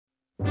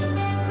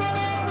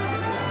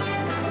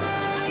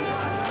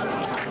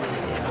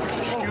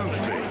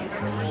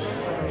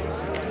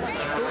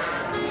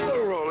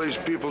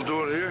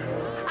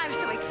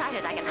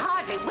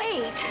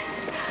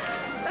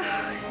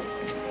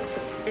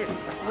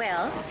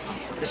Well?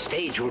 The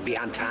stage will be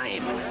on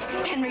time.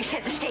 Henry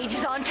said the stage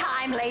is on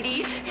time,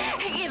 ladies.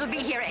 It'll be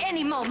here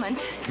any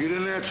moment. You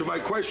didn't answer my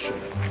question.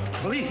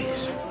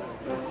 Please.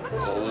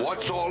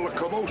 What's all the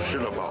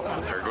commotion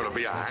about? There's gonna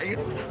be a hanging?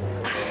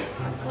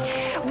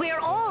 We're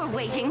all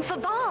waiting for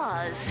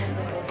Boz.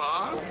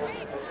 Boz?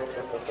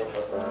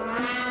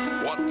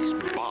 What's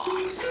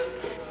Boz?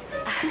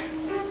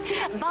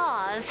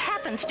 Boz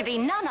happens to be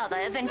none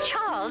other than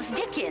Charles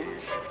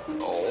Dickens.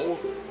 Oh?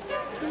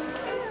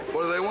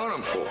 What do they want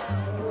him for?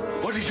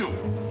 What'd he do?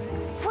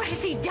 What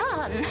has he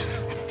done?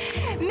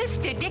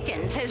 Mr.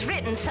 Dickens has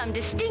written some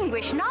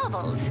distinguished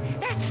novels.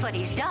 That's what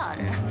he's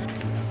done.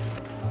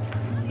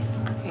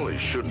 Well, he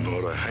shouldn't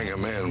ought to hang a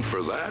man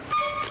for that.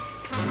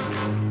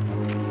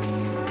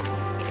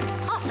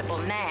 Impossible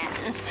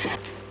man.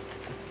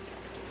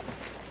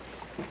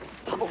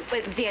 Oh,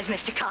 there's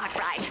Mr.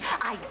 Cartwright.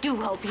 I do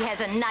hope he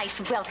has a nice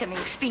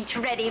welcoming speech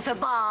ready for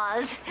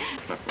Boz.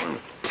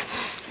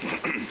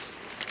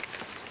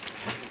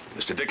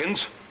 Mr.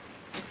 Dickens,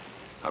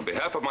 on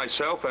behalf of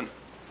myself and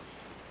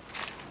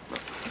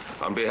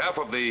on behalf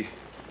of the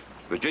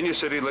Virginia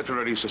City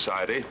Literary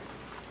Society,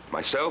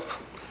 myself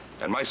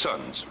and my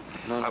sons.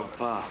 No,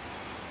 Pa,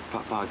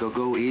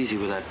 go easy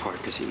with that part,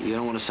 because you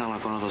don't want to sound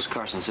like one of those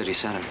Carson City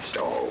senators.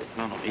 Oh.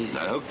 No, easy.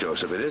 Now, look,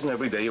 Joseph, it isn't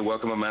every day you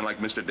welcome a man like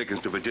Mr. Dickens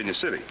to Virginia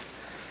City.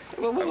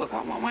 Well, look,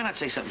 why not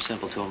say something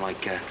simple to him,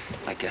 like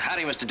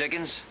howdy, Mr.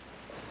 Dickens?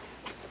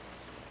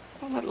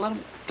 Well, let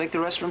him think the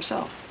rest for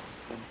himself.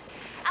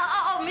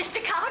 Oh,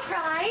 Mr.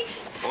 Cartwright.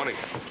 Morning.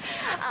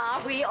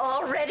 Are we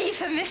all ready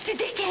for Mr.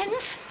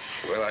 Dickens?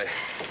 Well,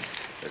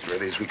 as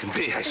ready as we can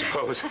be, I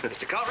suppose.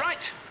 Mr. Cartwright,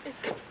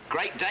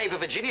 great day for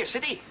Virginia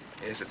City.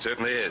 Yes, it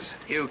certainly is.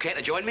 You care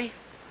to join me?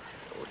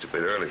 Oh, it's a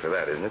bit early for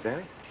that, isn't it,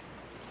 Danny?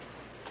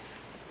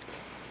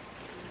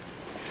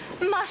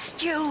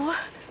 Must you?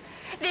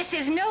 This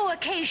is no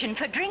occasion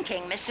for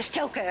drinking, Mr.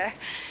 Stoker.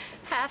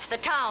 Half the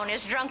town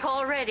is drunk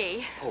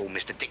already. Oh,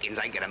 Mr. Dickens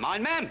ain't gonna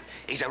mind, ma'am.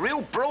 He's a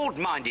real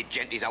broad-minded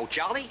gent, is old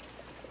Charlie.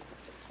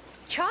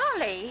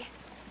 Charlie?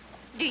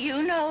 Do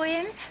you know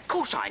him? Of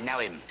course I know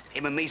him.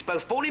 Him and me's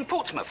both born in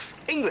Portsmouth,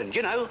 England,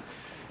 you know.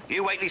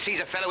 You wait till he sees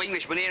a fellow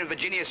Englishman here in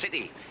Virginia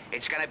City.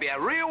 It's gonna be a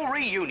real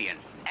reunion.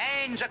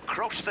 Hands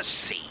across the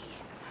sea.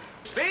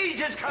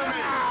 Stage is coming!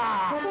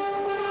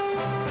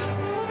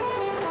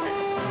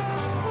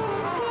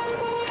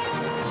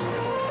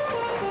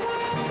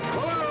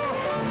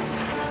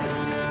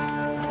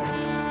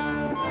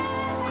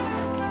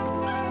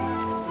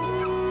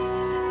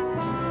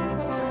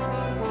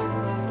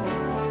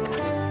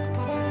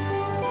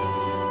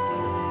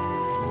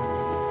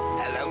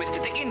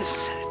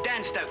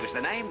 Stoker's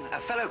the name, a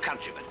fellow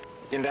countryman.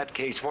 In that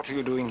case, what are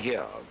you doing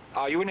here?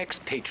 Are you an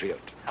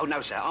expatriate? Oh,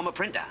 no, sir. I'm a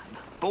printer.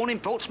 Born in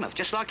Portsmouth,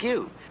 just like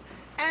you.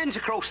 Hands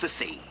across the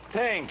sea.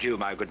 Thank you,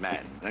 my good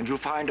man. And you'll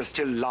find a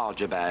still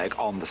larger bag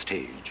on the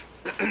stage.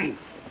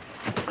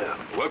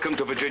 Welcome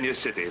to Virginia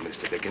City,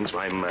 Mr. Dickens.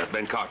 I'm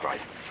Ben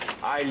Cartwright.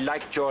 I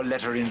liked your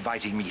letter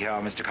inviting me here,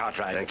 Mr.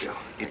 Cartwright. Thank you.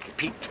 It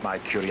piqued my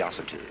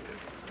curiosity.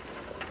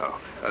 Oh,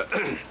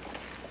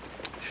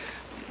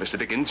 Mr.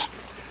 Dickens,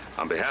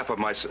 on behalf of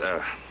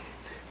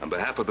on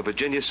behalf of the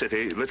Virginia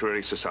City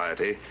Literary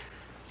Society,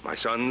 my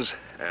sons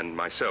and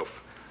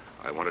myself,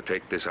 I want to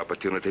take this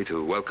opportunity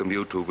to welcome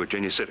you to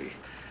Virginia City.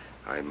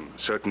 I'm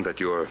certain that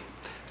your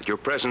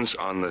presence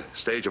on the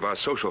stage of our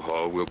social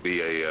hall will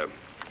be a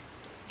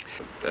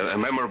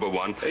memorable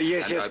one.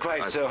 Yes,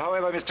 quite so.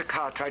 However, Mr.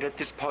 Cartwright, at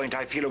this point,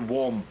 I feel a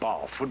warm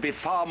bath would be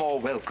far more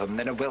welcome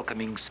than a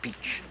welcoming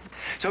speech.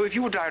 So if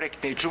you would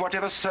direct me to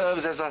whatever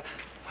serves as a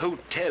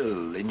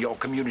hotel in your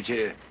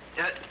community.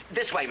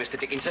 This way, Mr.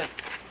 Dickens, sir.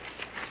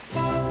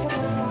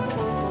 Want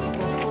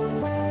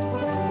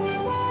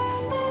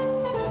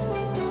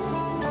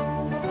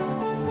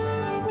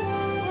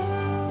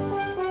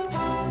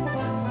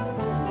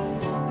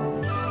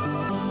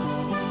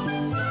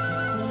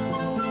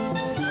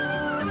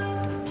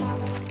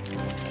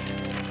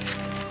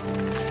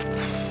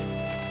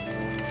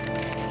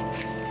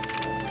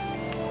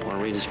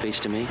to read the speech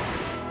to me?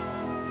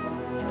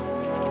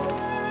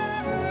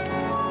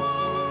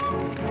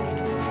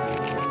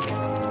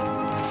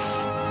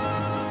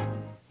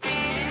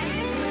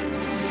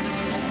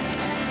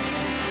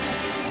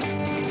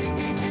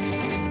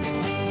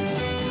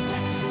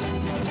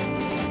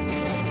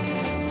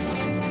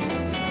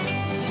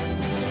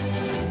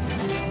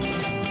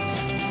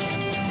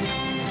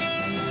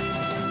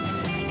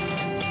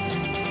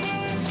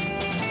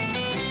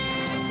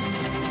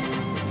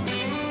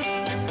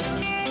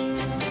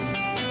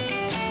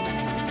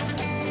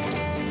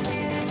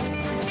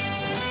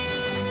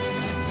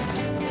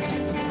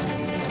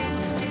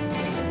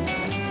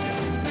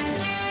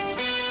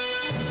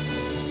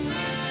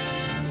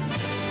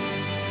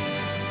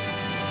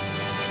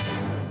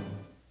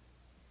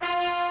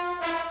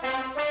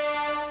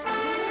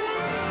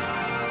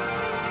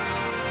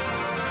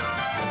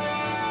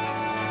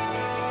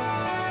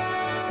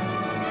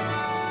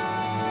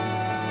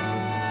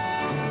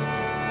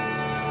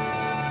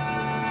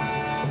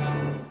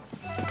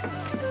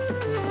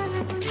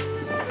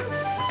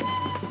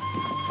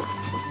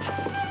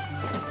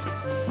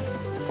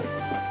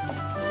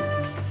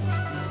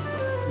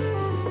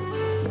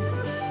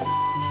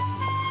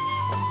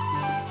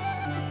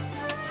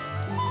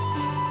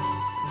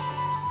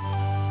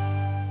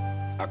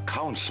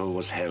 council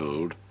was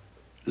held,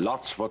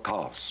 lots were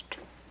cast.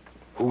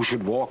 Who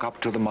should walk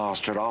up to the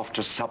master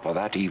after supper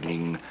that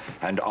evening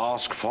and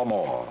ask for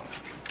more?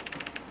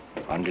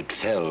 And it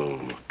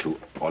fell to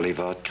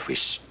Oliver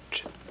Twist.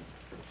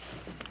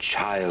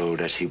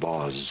 Child as he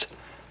was,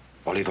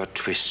 Oliver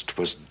Twist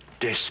was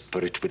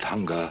desperate with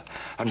hunger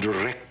and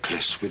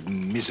reckless with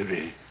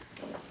misery.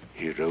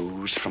 He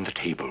rose from the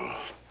table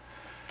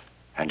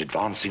and,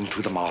 advancing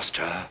to the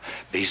master,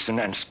 basin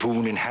and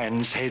spoon in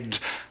hand, said,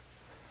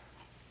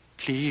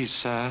 "Please,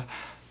 sir,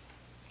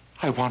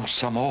 I want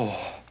some more."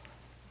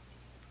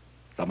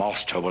 The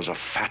master was a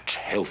fat,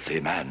 healthy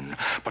man,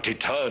 but he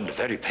turned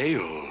very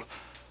pale.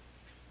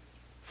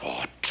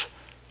 "What?"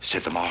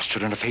 said the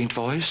master in a faint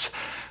voice.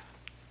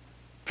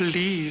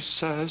 "Please,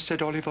 sir,"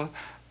 said Oliver,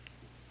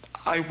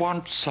 "I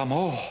want some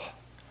more."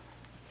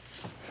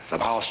 The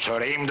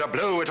master aimed a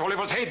blow at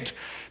Oliver's head,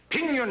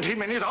 pinioned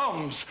him in his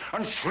arms,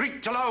 and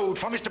shrieked aloud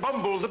for Mr.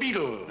 Bumble the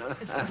Beadle.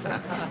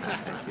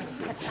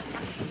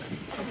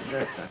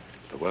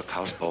 The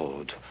workhouse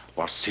board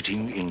was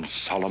sitting in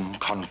solemn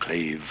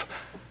conclave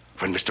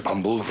when Mr.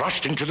 Bumble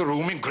rushed into the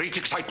room in great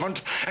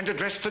excitement and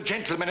addressed the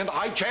gentleman in the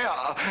high chair.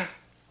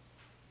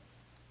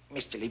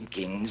 "Mr.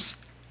 Limpkins,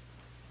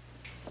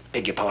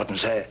 beg your pardon,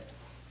 sir.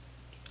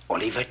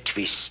 Oliver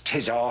Twist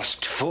has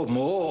asked for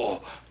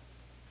more."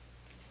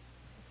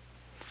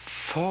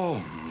 "For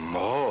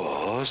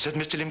more?" said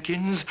Mr.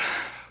 Limpkins.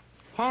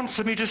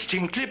 "Answer me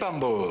distinctly,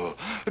 Bumble.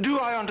 Do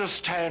I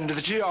understand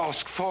that he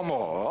asked for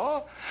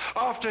more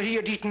after he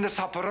had eaten the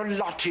supper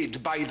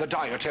allotted by the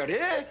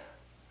dietary?"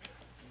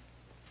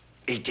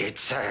 "He did,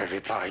 sir,"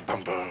 replied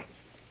Bumble.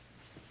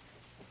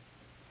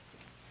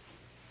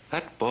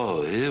 "That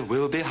boy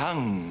will be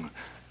hung,"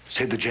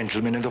 said the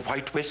gentleman in the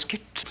white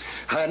waistcoat.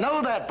 I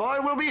know that boy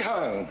will be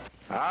hung.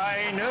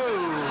 "I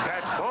know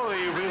that boy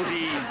will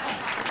be..."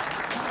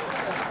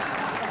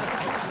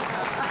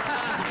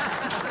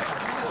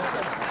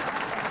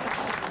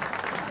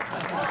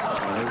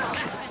 I note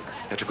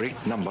that a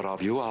great number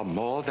of you are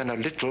more than a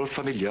little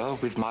familiar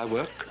with my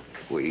work.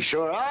 We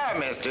sure are,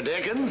 Mr.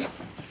 Dickens.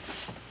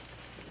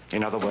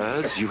 In other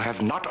words, you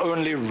have not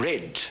only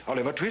read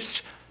Oliver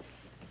Twist,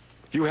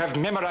 you have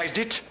memorized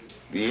it.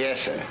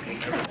 Yes, sir.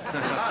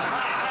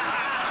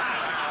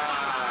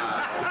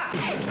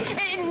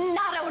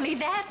 Not only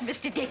that,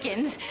 Mr.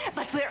 Dickens,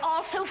 but we're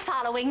also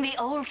following the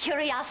old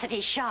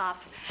curiosity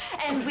shop.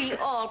 And we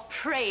all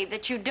pray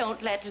that you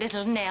don't let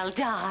little Nell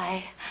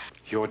die.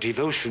 Your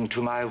devotion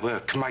to my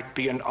work might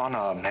be an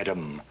honor,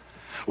 madam,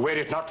 were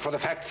it not for the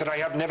fact that I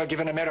have never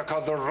given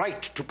America the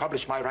right to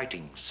publish my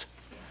writings.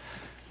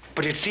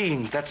 But it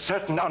seems that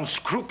certain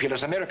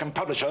unscrupulous American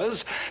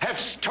publishers have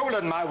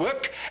stolen my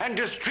work and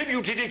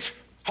distributed it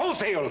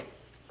wholesale,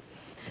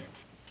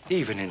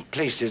 even in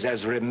places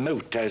as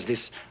remote as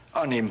this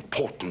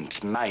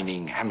unimportant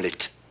mining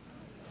hamlet.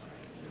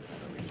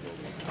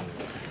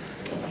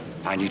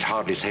 I need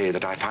hardly say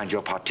that I find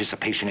your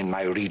participation in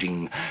my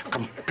reading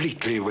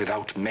completely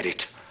without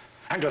merit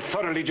and a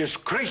thoroughly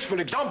disgraceful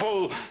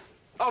example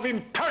of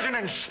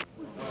impertinence.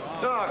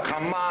 Oh,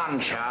 come on,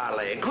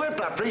 Charlie. Quit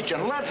the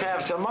preaching. Let's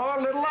have some more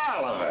little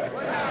Oliver.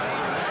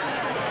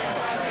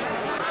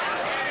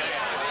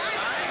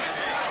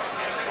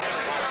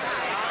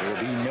 There will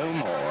be no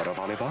more of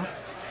Oliver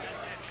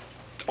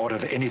or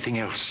of anything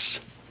else.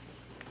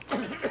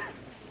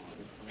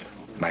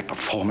 My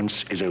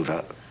performance is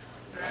over.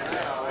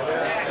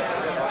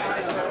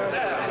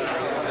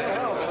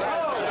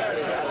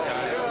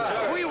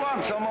 We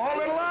want some more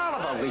little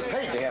Oliver. We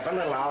paid there for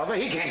little Oliver.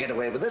 He can't get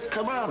away with this.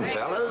 Come on,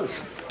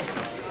 fellas.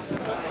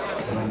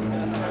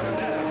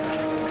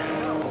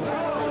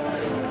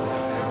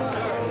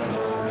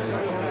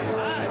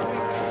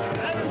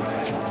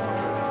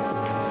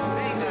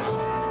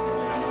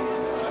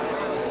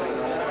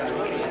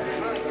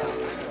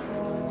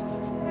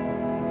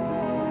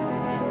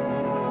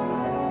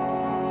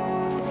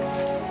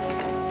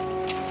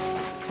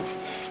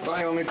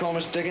 You want me to call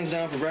Mr. Dickens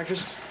down for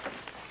breakfast?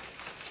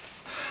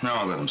 No,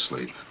 I'll let him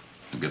sleep.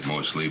 He'll get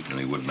more sleep than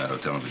he would in that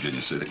hotel in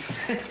Virginia City.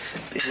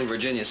 People in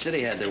Virginia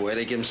City had their way.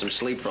 They give him some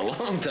sleep for a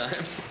long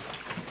time.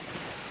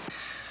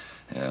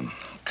 Yeah, I'm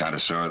kind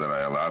of sorry that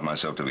I allowed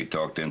myself to be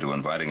talked into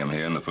inviting him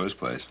here in the first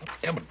place.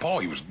 Yeah, but Paul,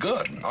 he was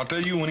good. I'll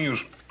tell you, when he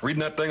was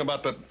reading that thing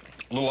about that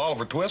little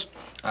Oliver Twist,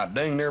 I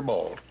dang near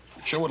bawled.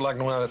 Sure would like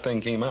to know how that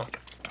thing came out.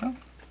 Huh?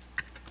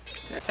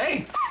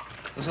 Hey,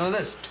 listen to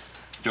this.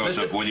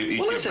 Joseph, will you eat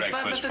your listen,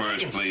 breakfast Mr. first,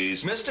 Dickens.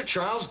 please? Mr.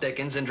 Charles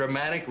Dickens in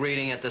dramatic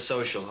reading at the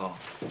social hall.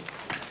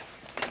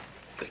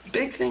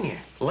 Big thing here.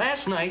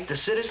 Last night, the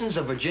citizens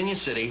of Virginia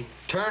City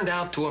turned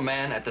out to a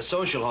man at the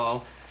social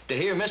hall to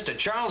hear Mr.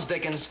 Charles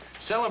Dickens,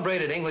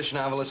 celebrated English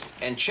novelist,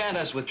 enchant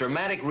us with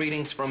dramatic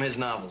readings from his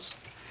novels.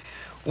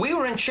 We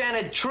were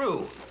enchanted,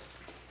 true,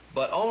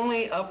 but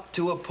only up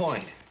to a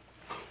point.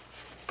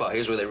 But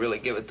here's where they really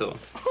give it to him.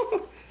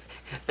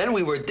 Then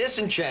we were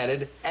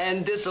disenchanted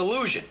and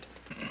disillusioned.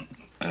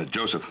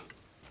 Joseph.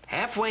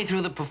 Halfway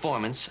through the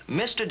performance,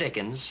 Mr.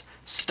 Dickens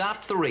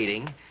stopped the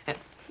reading and...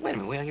 Wait a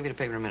minute, I'll give you the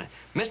paper in a minute.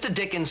 Mr.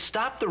 Dickens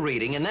stopped the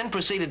reading and then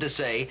proceeded to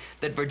say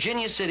that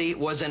Virginia City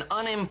was an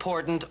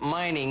unimportant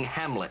mining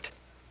hamlet.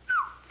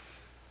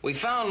 We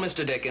found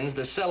Mr. Dickens,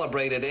 the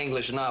celebrated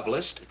English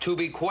novelist, to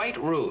be quite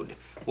rude.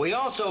 We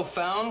also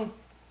found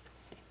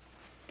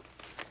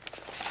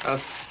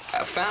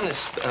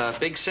this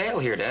big sale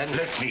here, Dad.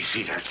 Let me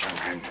see that, young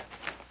man.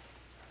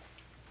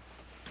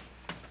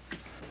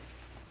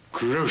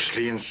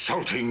 Grossly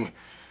insulting.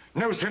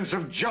 No sense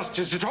of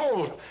justice at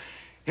all.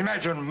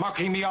 Imagine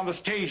mocking me on the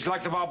stage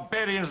like the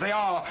barbarians they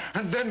are,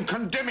 and then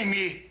condemning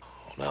me.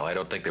 Now, I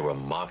don't think they were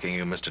mocking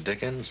you, Mr.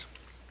 Dickens.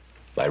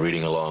 By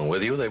reading along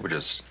with you, they were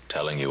just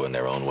telling you in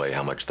their own way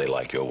how much they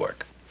like your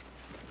work.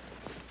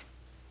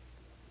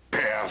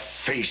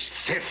 Bare-faced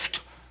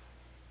theft.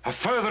 A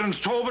further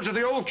installment of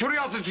the old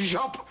curiosity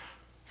shop.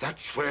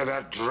 That's where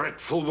that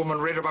dreadful woman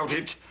read about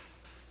it.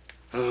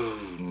 Oh,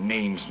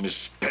 names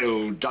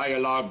misspelled,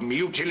 dialogue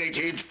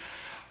mutilated.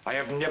 I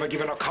have never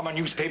given a common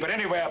newspaper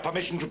anywhere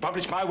permission to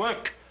publish my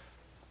work.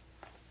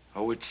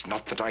 Oh, it's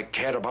not that I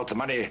care about the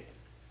money.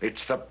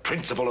 It's the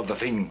principle of the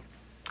thing.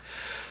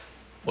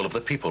 Well, if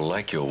the people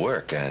like your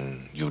work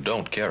and you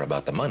don't care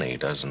about the money,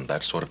 doesn't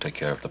that sort of take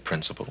care of the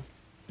principle?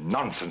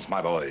 Nonsense,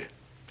 my boy.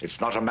 It's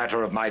not a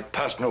matter of my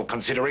personal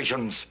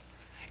considerations.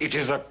 It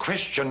is a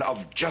question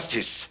of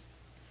justice.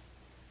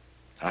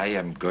 I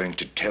am going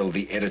to tell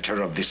the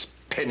editor of this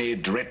penny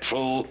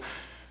dreadful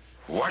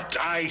what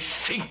I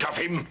think of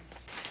him.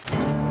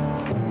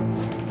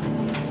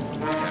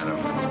 Adam,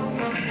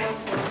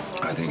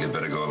 I think you'd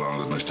better go along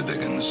with Mr.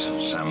 Dickens.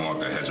 Sam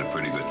Walker has a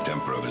pretty good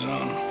temper of his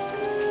own.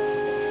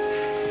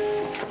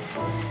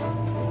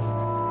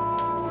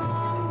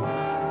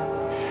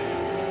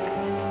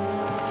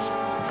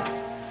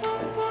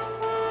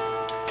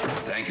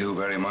 Thank you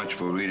very much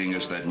for reading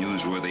us that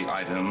newsworthy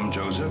item,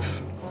 Joseph.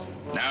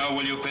 Now,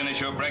 will you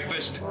finish your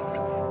breakfast?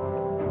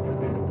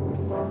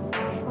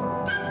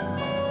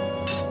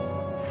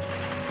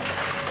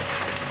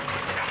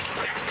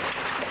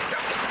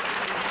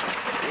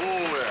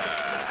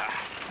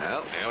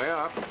 Well, here we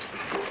are.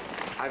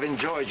 I've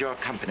enjoyed your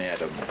company,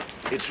 Adam.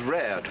 It's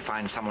rare to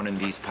find someone in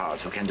these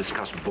parts who can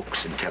discuss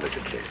books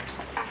intelligently.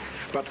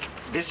 But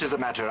this is a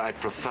matter I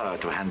prefer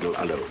to handle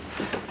alone.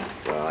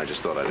 Well, I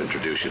just thought I'd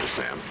introduce you to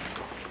Sam.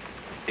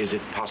 Is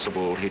it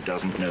possible he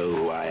doesn't know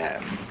who I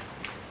am?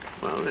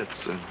 Well,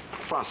 it's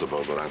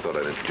possible, but I thought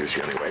I'd introduce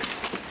you anyway.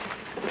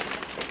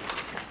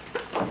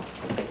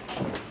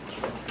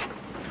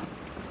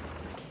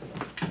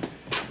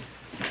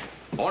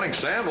 Morning,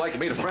 Sam. I'd like to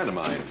meet a friend of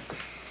mine.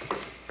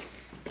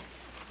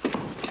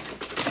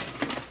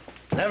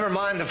 Never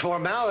mind the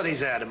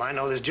formalities, Adam. I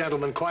know this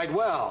gentleman quite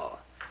well.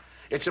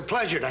 It's a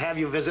pleasure to have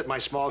you visit my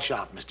small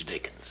shop, Mr.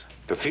 Dickens.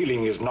 The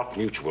feeling is not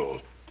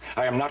mutual.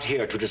 I am not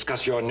here to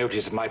discuss your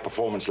notice of my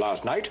performance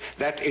last night.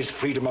 That is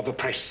freedom of the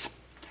press,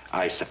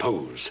 I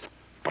suppose.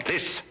 But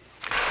this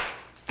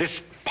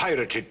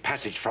pirated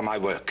passage from my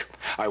work,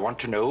 I want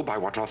to know by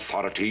what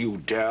authority you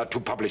dare to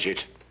publish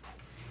it.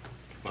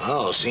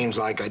 Well, seems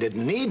like I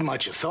didn't need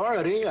much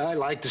authority. I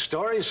liked the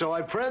story, so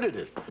I printed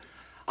it.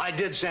 I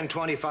did send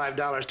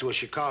 $25 to a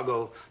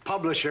Chicago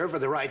publisher for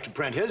the right to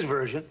print his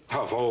version.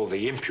 Of all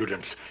the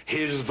impudence,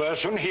 his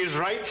version, his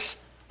rights?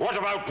 What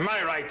about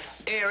my rights?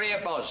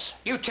 Here, Boz.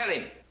 You tell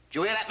him. Do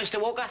you hear that,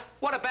 Mr. Walker?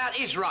 What about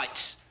his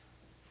rights?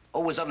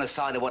 Always on the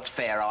side of what's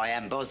fair, I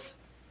am, Boz.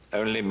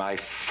 Only my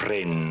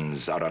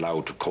friends are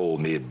allowed to call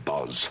me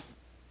Boz.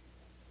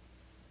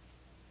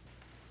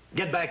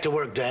 Get back to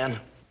work, Dan.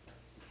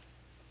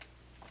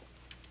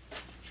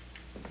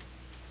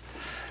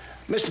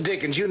 Mr.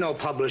 Dickens, you know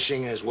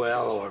publishing as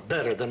well or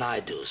better than I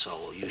do,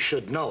 so you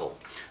should know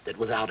that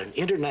without an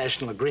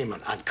international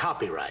agreement on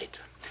copyright,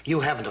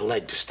 you haven't a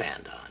leg to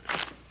stand on.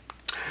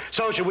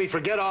 So should we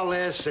forget all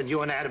this and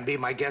you and Adam be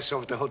my guests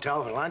over at the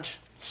hotel for lunch?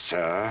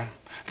 Sir,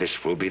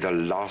 this will be the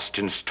last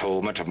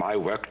installment of my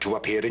work to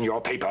appear in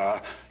your paper.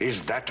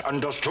 Is that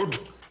understood?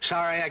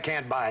 Sorry, I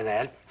can't buy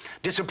that.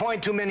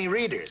 Disappoint too many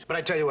readers. But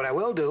I tell you what I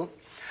will do.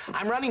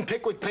 I'm running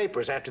Pickwick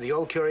papers after the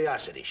old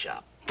curiosity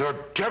shop. The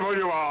devil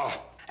you are!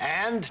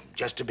 And,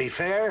 just to be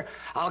fair,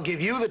 I'll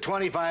give you the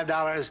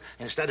 $25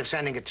 instead of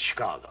sending it to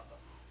Chicago.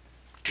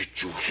 Did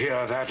you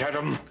hear that,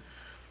 Adam?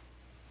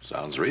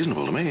 Sounds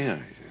reasonable to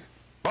me.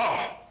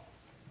 Bah!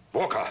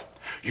 Walker,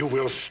 you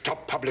will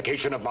stop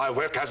publication of my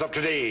work as of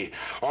today,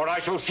 or I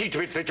shall see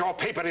to it that your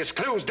paper is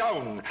closed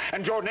down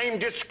and your name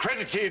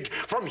discredited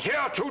from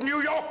here to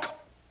New York.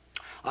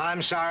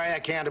 I'm sorry,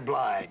 I can't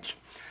oblige.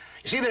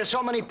 You see, there's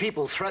so many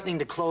people threatening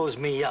to close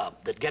me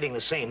up that getting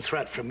the same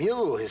threat from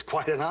you is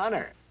quite an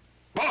honor.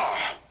 Bah!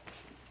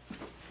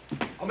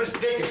 Oh,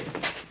 Mr.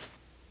 Dickens.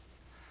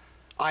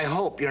 I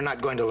hope you're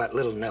not going to let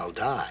little Nell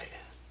die.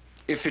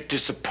 If it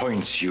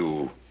disappoints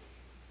you,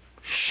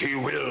 she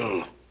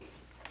will.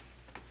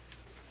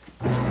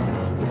 Well,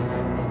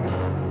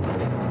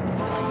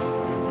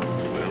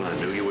 I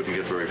knew you wouldn't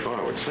get very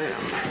far with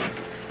Sam.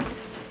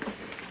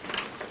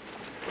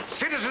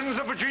 Citizens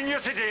of Virginia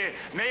City,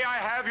 may I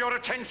have your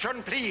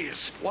attention,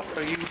 please? What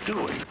are you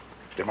doing?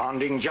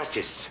 Demanding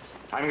justice.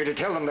 I'm going to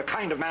tell them the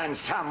kind of man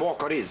Sam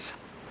Walker is.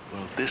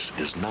 Well, this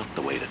is not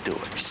the way to do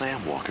it.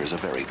 Sam Walker's a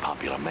very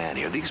popular man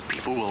here. These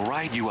people will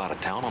ride you out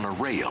of town on a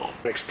rail.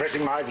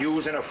 Expressing my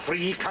views in a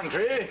free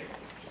country.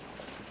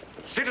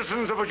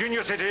 Citizens of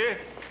Virginia City,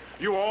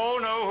 you all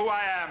know who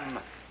I am.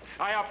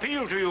 I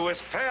appeal to you as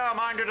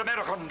fair-minded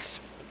Americans.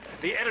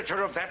 The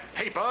editor of that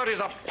paper is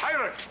a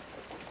pirate,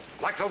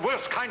 like the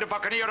worst kind of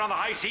buccaneer on the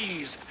high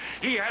seas.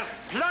 He has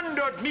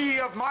plundered me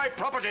of my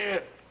property.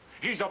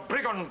 He's a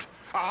brigand,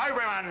 a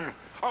highwayman,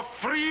 a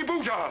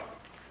freebooter.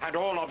 And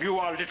all of you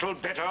are little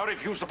better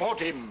if you support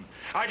him.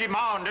 I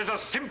demand, as a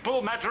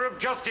simple matter of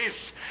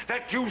justice,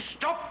 that you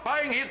stop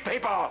buying his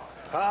paper.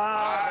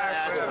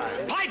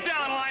 Pipe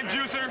down, lime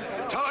juicer.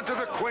 Tell it to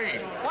the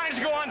Queen. Why don't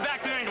you go on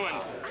back to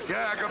England?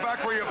 Yeah, go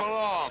back where you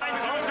belong.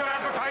 I'm also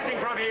advertising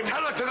from him.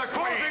 Tell it to the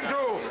Force Queen. him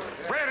to.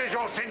 Where is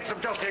your sense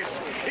of justice?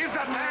 Is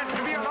that man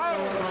to be allowed?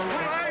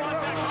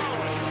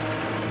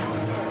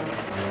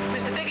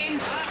 Mr.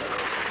 Dickens!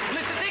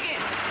 Mr.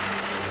 Dickens!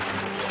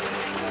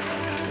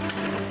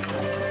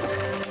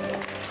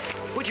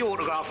 Would you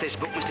autograph this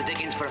book, Mr.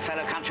 Dickens, for a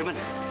fellow countryman?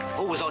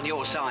 Always on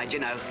your side, you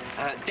know.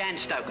 Dan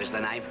Stoker's the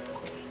name.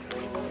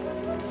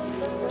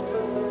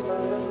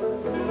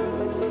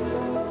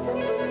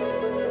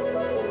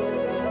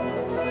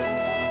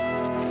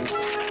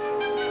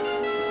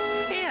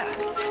 Here,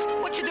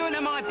 what you doing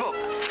to my book?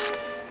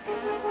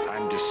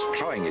 I'm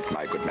destroying it,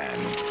 my good man.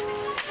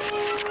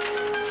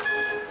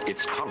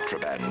 It's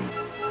contraband.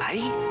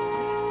 Eh?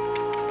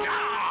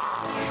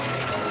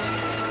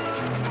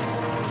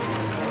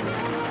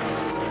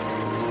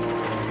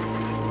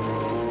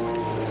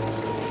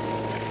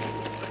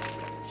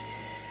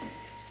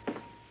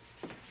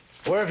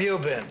 Where have you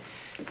been?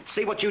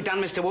 See what you've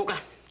done, Mr. Walker?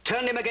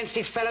 Turned him against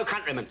his fellow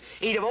countrymen.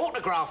 He'd have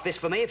autographed this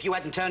for me if you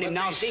hadn't turned him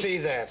nasty. Let me see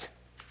that.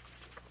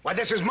 Why,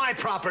 this is my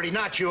property,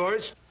 not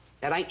yours.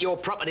 That ain't your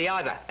property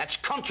either. That's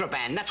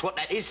contraband. That's what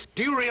that is.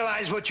 Do you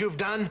realize what you've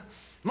done?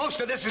 Most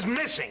of this is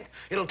missing.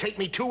 It'll take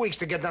me 2 weeks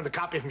to get another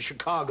copy from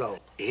Chicago.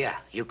 Yeah,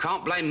 you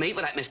can't blame me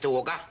for that, Mr.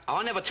 Walker.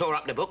 I never tore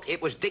up the book.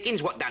 It was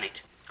Dickens what done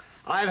it.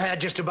 I've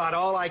had just about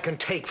all I can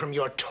take from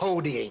your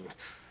toadying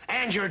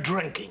and your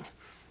drinking.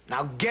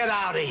 Now get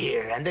out of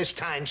here, and this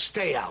time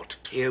stay out.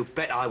 You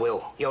bet I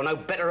will. You're no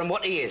better than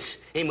what he is.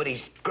 Him with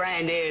his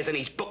grand airs and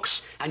his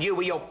books, and you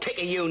with your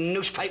picayune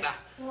newspaper.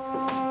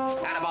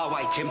 Out of our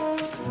way, Tim.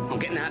 I'm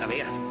getting out of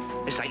here.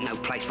 This ain't no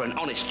place for an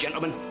honest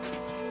gentleman.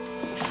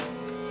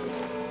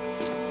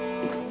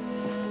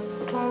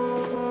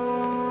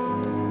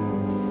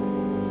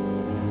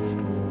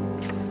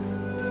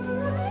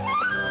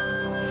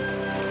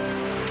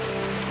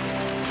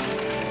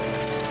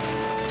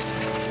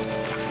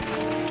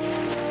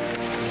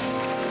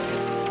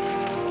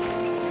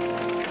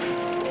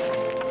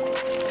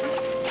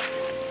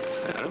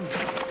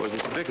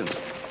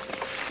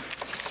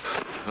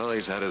 Well,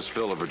 he's had his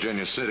fill of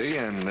Virginia City,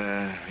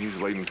 and he's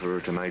waiting for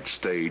tonight's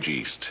stage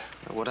east.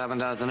 What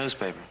happened out at the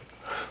newspaper?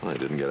 Well, he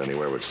didn't get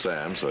anywhere with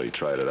Sam, so he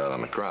tried it out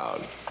on the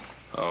crowd.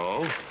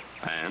 Oh?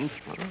 And?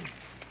 Well,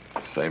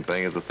 same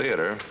thing as the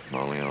theater,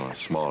 only on a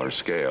smaller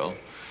scale.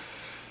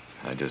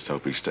 I just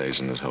hope he stays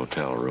in his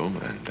hotel room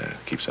and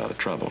keeps out of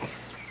trouble.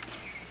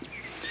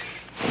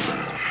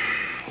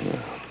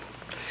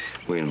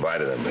 We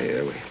invited him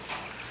here.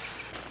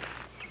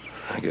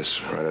 I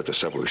guess right after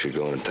supper we should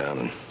go into town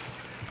and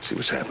see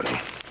what's happening.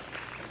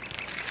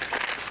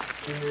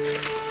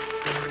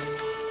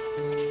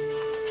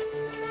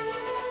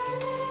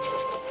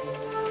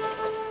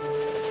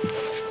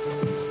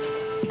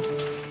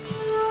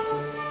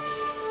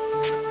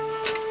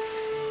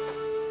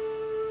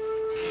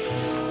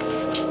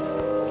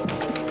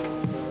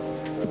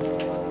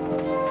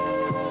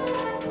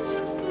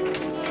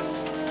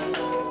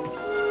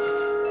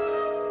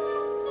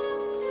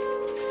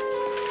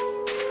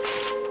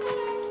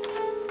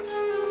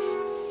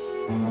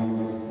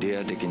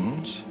 Dear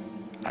Dickens,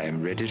 I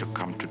am ready to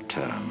come to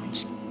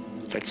terms.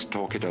 Let's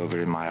talk it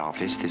over in my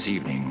office this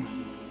evening.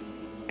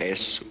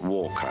 S.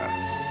 Walker.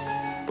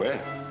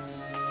 Where?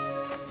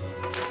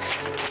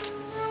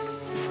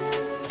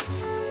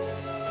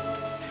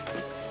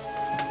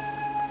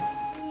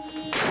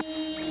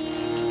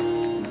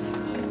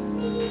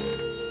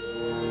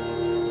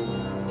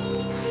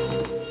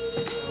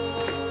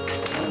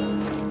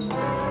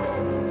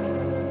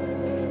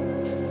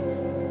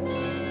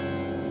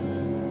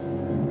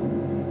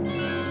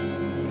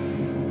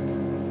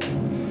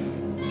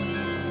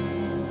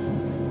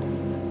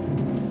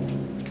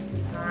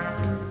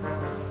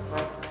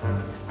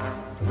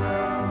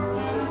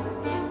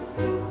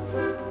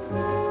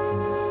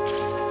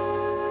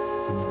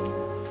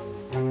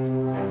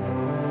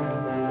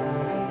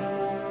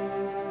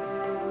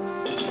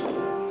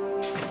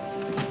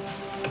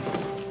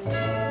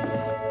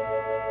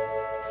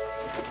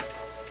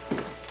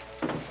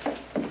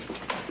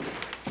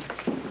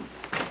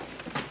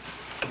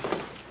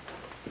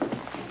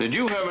 Did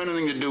you have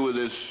anything to do with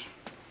this?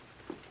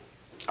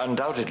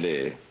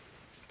 Undoubtedly.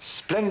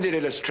 Splendid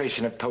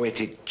illustration of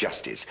poetic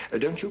justice.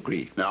 Don't you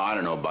agree? Now, I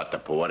don't know about the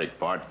poetic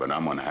part, but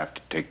I'm going to have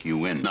to take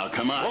you in. Now,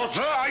 come on. Well,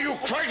 sir, are you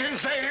quite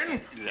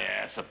insane?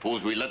 Yeah,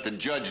 suppose we let the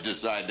judge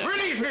decide that.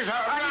 Release me, sir!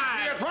 Release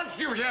me at once,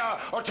 you hear,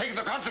 or take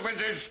the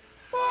consequences.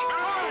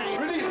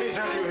 Release me,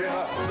 sir, you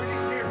hear.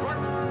 Release me at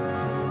once.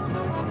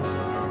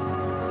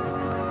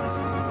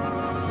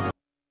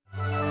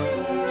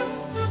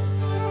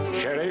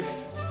 Sheriff?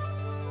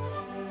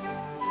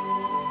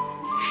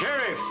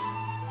 Sheriff!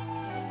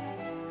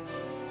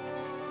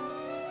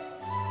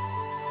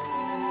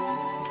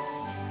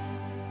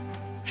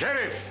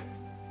 Sheriff!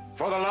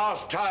 For the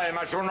last time,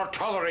 I shall not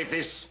tolerate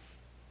this.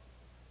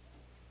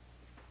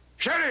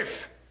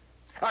 Sheriff!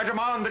 I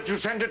demand that you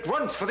send at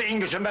once for the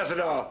English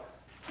ambassador.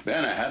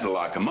 Ben, I had to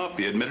lock him up.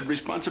 He admitted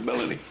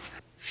responsibility.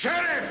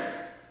 Sheriff!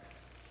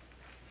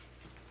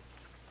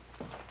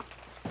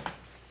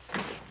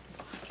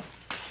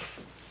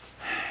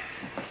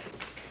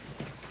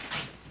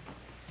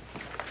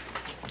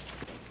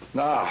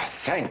 Ah,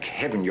 thank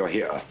heaven you're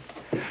here.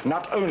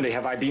 Not only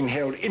have I been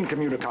held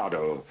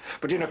incommunicado,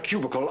 but in a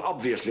cubicle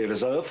obviously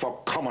reserved for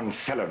common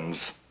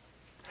felons.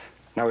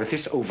 Now, if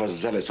this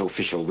overzealous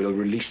official will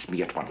release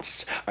me at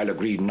once, I'll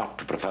agree not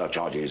to prefer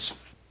charges.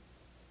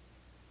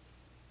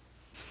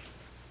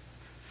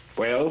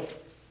 Well?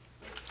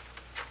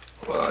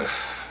 Well,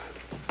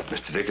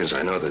 Mr. Dickens,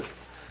 I know that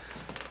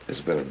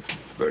there's been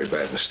a very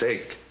bad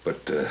mistake,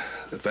 but the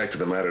fact of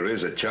the matter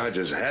is that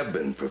charges have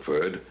been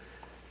preferred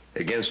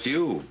against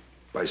you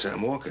by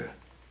Sam Walker.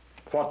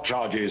 What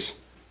charges?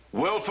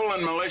 Willful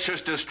and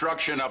malicious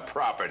destruction of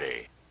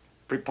property.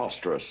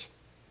 Preposterous.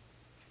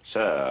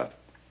 Sir,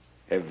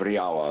 every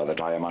hour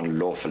that I am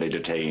unlawfully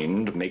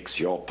detained makes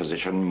your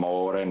position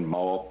more and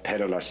more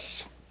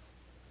perilous.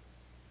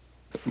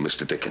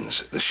 Mr.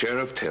 Dickens, the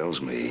sheriff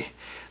tells me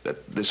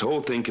that this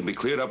whole thing can be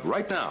cleared up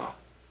right now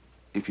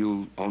if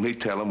you only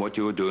tell him what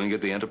you were doing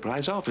at the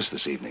Enterprise office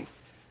this evening.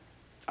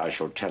 I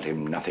shall tell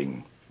him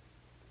nothing.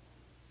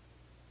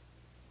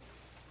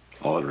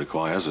 All it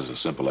requires is a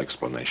simple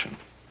explanation.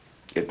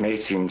 It may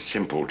seem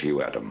simple to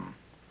you, Adam,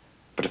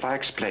 but if I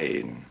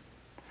explain,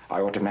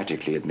 I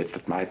automatically admit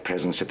that my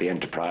presence at the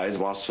Enterprise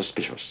was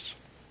suspicious.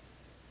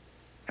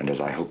 And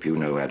as I hope you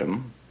know,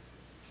 Adam,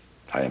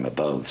 I am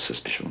above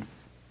suspicion.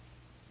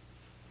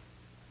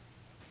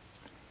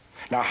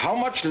 Now, how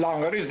much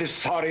longer is this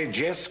sorry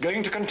jest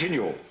going to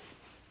continue?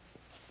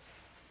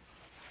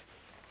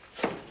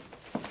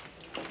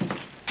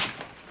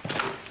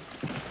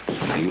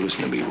 Now, you listen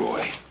to me,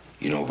 Roy.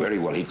 You know very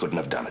well he couldn't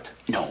have done it.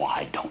 No,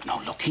 I don't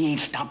know. Look, he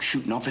ain't stopped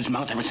shooting off his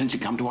mouth ever since he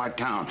come to our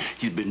town.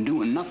 He's been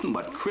doing nothing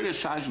but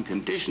criticizing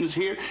conditions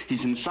here.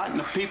 He's inciting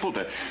the people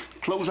to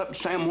close up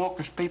Sam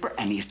Walker's paper,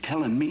 and he's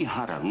telling me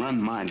how to run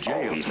my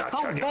jail. Oh, he's not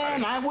telling you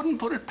Ben, how to... I wouldn't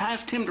put it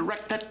past him to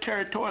wreck that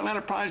territorial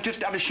enterprise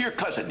just out of sheer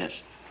cussedness.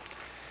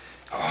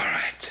 All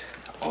right.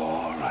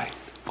 All right.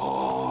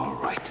 All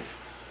right.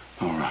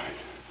 All right.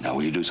 Now,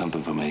 will you do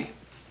something for me?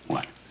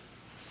 What?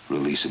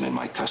 Release him in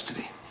my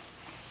custody.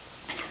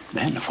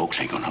 Ben, the folks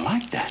ain't gonna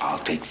like that. I'll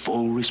take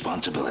full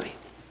responsibility.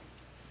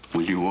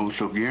 Will you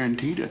also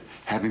guarantee to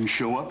have him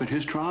show up at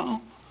his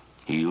trial?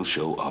 He'll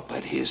show up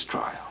at his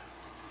trial.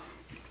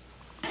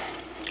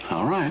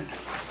 All right.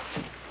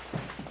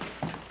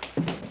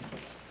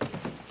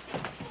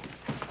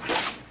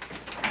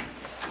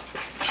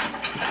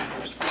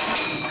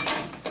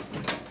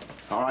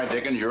 All right,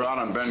 Dickens, you're out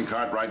on Ben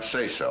Cartwright's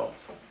say-so.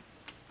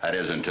 That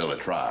is until the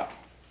trial.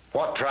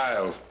 What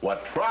trial?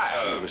 What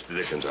trial? Mr.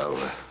 Dickens,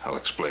 I'll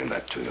explain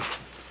that to you.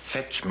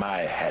 Fetch my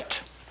hat.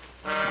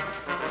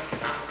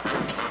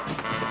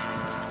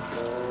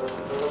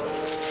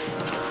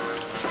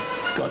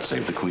 God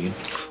save the Queen.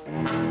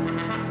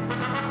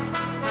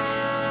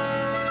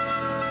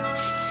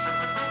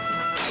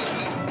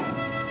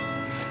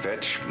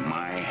 Fetch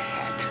my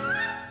hat.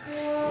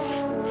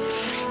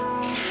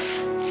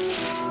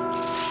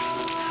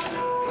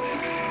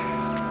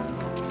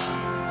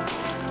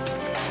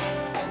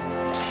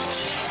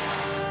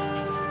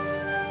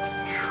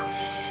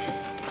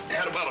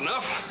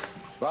 Enough?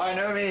 By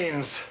no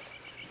means.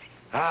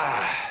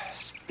 Ah,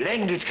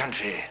 splendid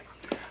country.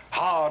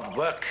 Hard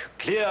work,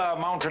 clear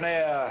mountain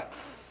air,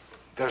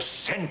 the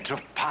scent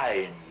of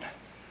pine.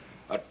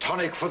 A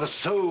tonic for the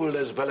soul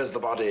as well as the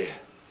body.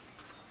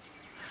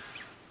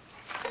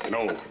 You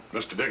know,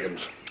 Mr.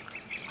 Dickens,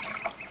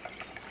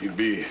 you'd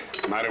be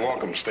mighty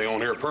welcome to stay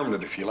on here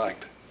permanent if you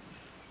liked.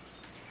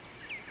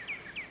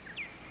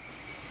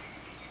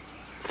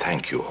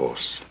 Thank you,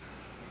 horse.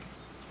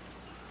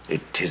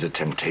 It is a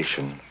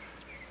temptation.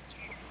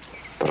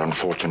 But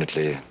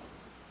unfortunately,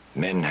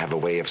 men have a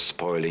way of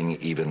spoiling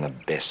even the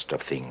best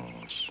of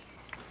things.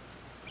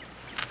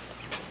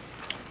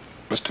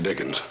 Mr.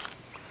 Dickens,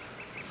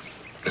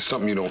 it's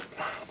something you don't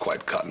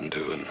quite cotton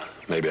to, and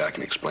maybe I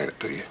can explain it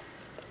to you.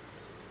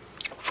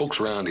 Folks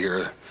around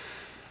here,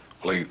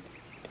 well,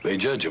 they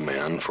judge a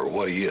man for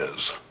what he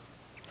is,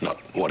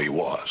 not what he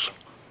was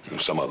in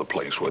some other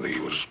place, whether he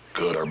was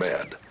good or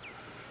bad.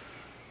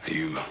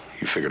 You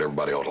figured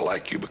everybody ought to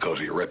like you because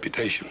of your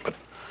reputation, but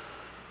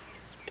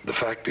the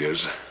fact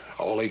is,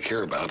 all they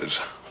care about is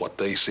what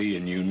they see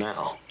in you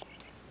now.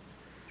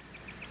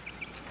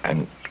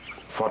 And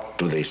what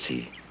do they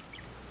see?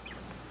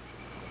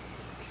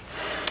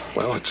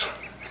 Well, it's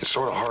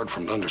sort of hard for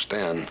them to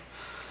understand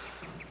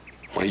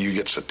why you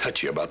get so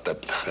touchy about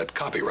that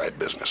copyright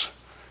business.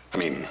 I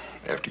mean,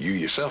 after you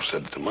yourself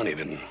said that the money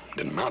didn't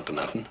amount to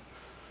nothing.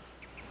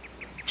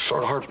 It's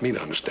sort of hard for me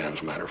to understand,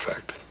 as a matter of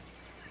fact.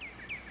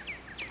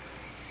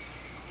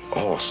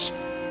 Horse,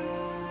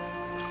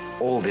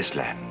 all this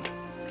land,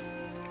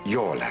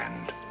 your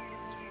land,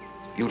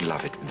 you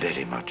love it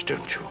very much,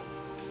 don't you?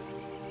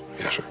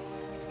 Yes, sir.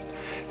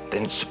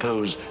 Then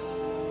suppose,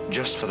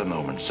 just for the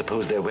moment,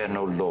 suppose there were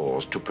no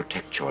laws to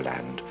protect your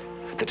land,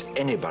 that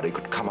anybody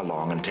could come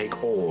along and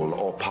take all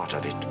or part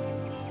of it.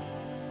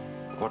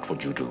 What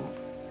would you do?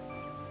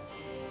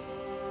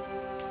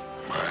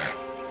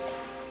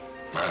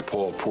 My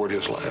Paul poured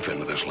his life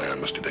into this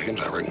land, Mr. Dickens.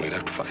 I reckon we'd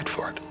have to fight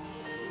for it.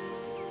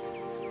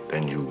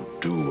 Then you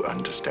do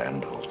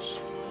understand, Horse.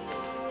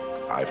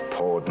 I've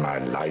poured my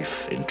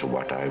life into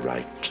what I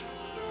write,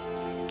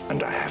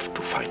 and I have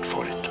to fight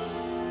for it.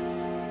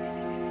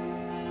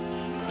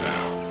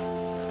 Yeah.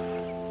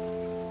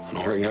 I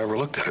don't reckon I ever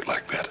looked at it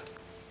like that.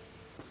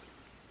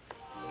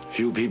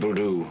 Few people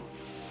do.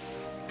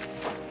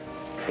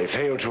 They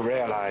fail to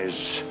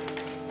realize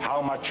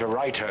how much a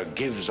writer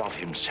gives of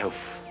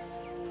himself,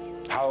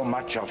 how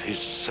much of his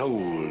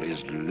soul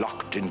is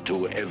locked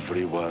into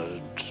every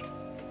word.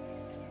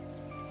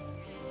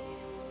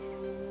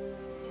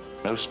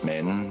 Most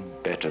men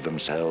better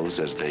themselves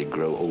as they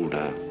grow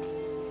older.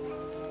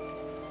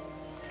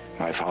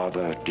 My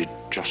father did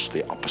just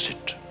the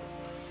opposite.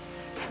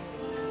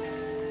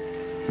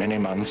 Many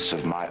months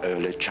of my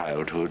early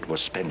childhood were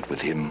spent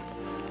with him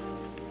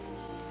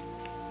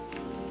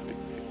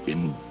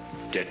in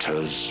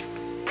debtor's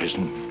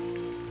prison.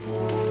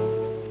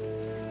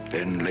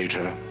 Then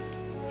later,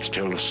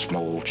 still a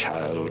small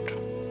child,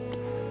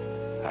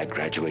 I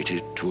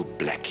graduated to a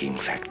blacking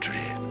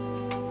factory,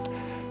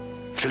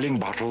 filling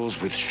bottles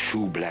with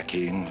shoe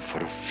blacking for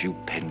a few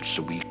pence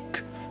a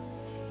week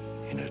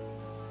in a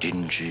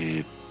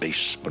dingy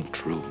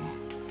basement room.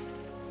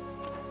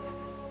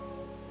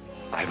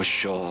 I was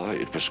sure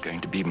it was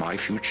going to be my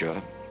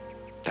future,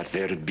 that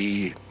there'd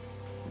be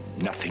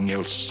nothing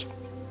else.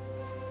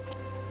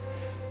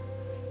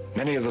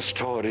 Many of the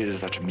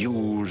stories that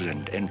amuse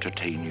and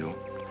entertain you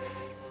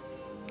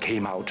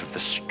came out of the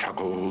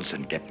struggles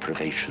and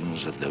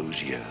deprivations of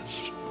those years.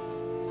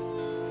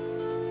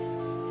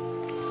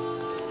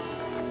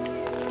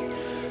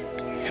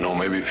 You know,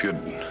 maybe if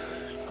you'd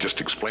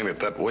just explain it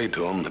that way to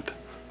them, that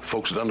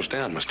folks would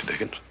understand, Mr.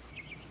 Dickens.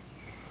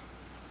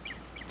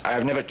 I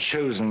have never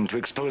chosen to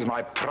expose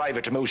my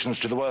private emotions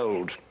to the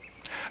world,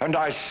 and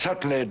I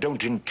certainly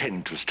don't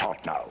intend to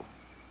start now.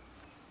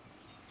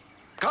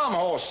 Come,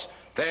 Horse,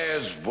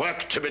 there's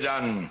work to be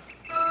done.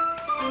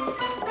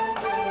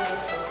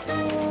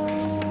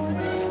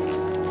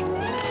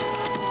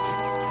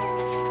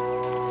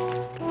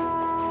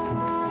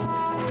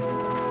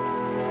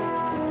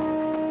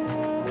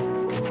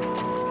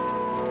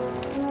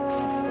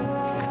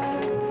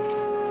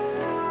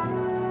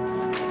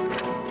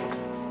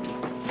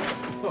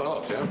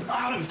 Hello, Tim.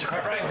 Howdy, Mr.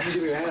 Cartwright. Let me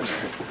give you a hand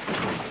there.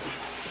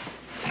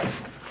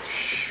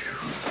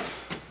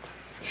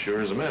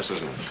 Sure is a mess,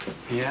 isn't it?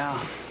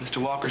 Yeah, Mr.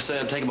 Walker said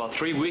it'd take about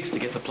 3 weeks to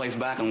get the place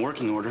back in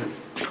working order.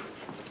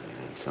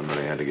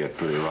 Somebody had to get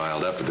pretty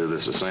riled up to do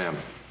this to Sam.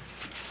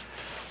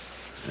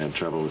 Had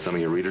trouble with some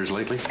of your readers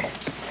lately?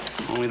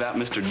 Only that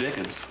Mr.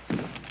 Dickens.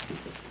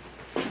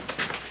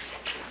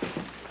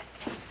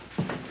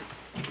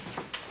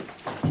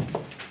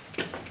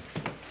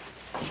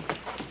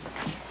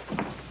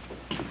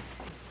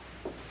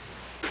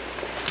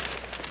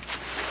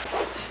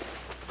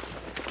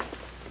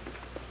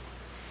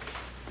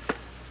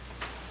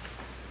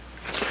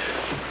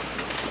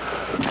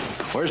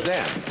 Where's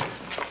Dan?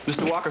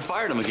 Mr. Walker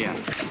fired him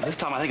again. This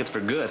time I think it's for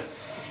good.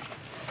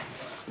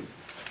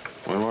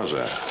 When was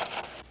that?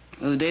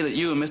 The day that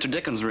you and Mr.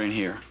 Dickens were in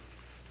here.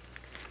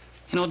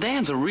 You know,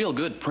 Dan's a real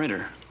good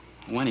printer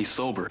when he's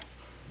sober.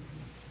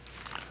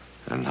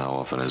 And how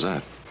often is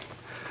that?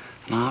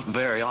 Not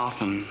very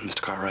often,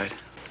 Mr. Cartwright.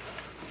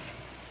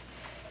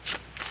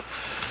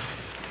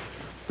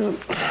 Well,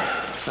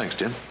 thanks,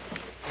 Jim.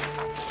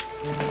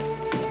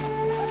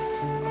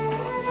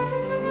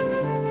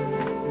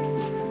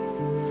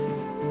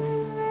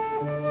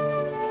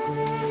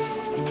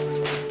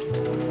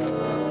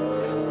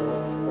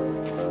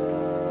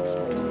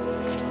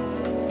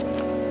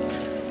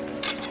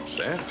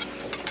 Sam?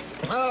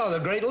 Oh, the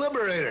great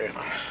liberator.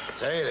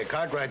 Say, the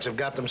Cartwrights have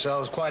got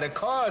themselves quite a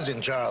cause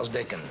in Charles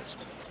Dickens.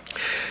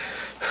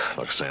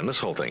 Look, Sam, this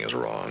whole thing is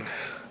wrong.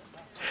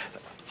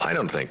 I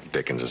don't think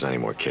Dickens is any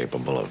more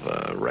capable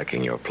of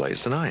wrecking your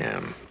place than I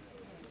am.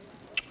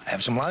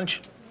 Have some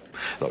lunch?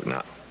 Look,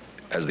 now,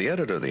 as the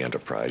editor of the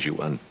Enterprise, you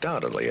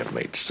undoubtedly have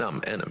made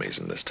some enemies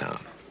in this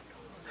town.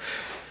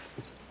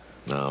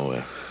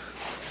 Now,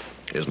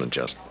 isn't it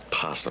just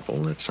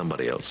possible that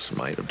somebody else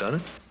might have done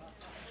it?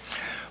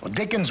 Well,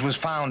 Dickens was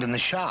found in the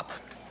shop.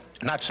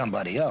 not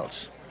somebody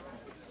else.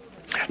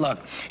 Look,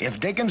 if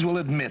Dickens will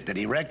admit that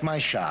he wrecked my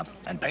shop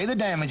and pay the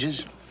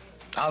damages,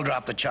 I'll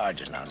drop the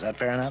charges. Now, is that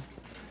fair enough?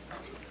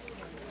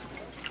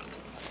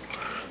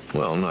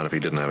 Well, not if he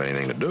didn't have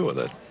anything to do with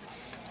it.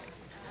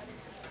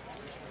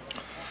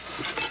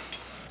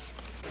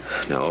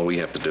 Now, all we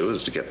have to do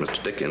is to get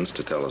Mr. Dickens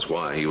to tell us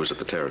why he was at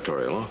the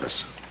territorial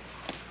office.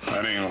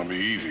 That ain't gonna be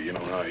easy, you know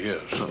how he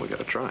is. Well, we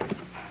gotta try.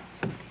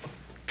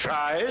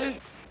 Try?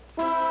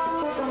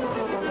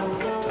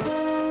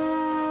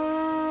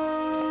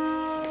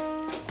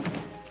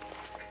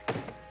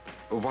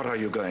 What are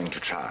you going to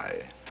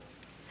try?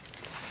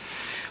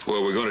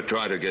 Well, we're going to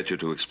try to get you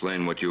to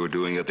explain what you were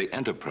doing at the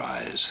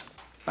Enterprise.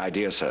 My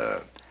dear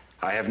sir,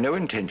 I have no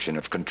intention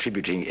of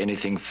contributing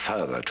anything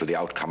further to the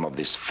outcome of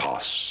this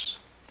farce.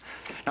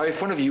 Now,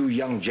 if one of you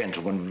young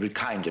gentlemen would be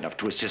kind enough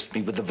to assist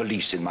me with the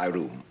valise in my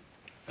room.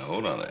 Now,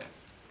 hold on there.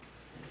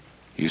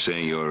 You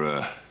saying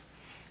you're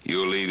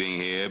leaving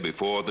here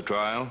before the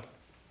trial?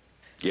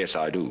 Yes,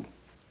 I do.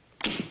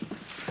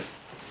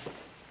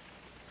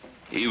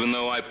 Even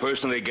though I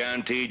personally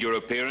guaranteed your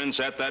appearance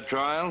at that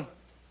trial?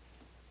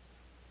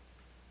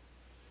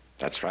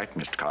 That's right,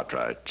 Mr.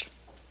 Cartwright.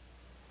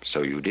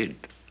 So you did.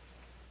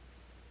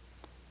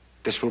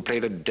 This will play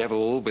the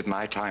devil with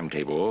my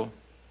timetable.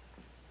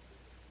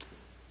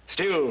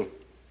 Still,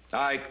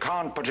 I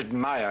can't but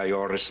admire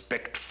your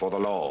respect for the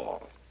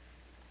law.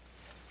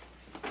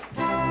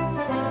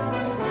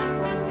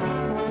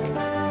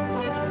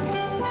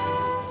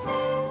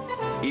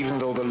 Even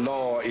though the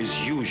law is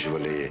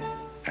usually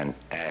an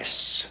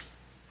ass.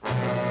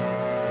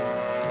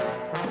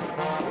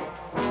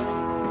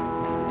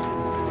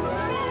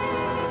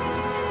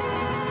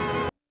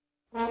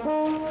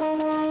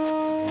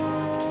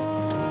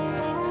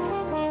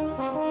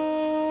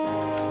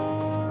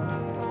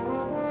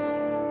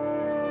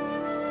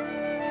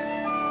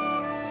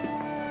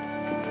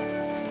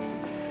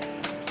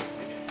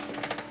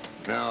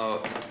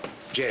 Now,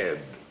 Jeb,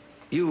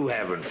 you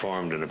haven't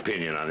formed an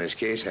opinion on this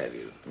case, have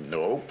you?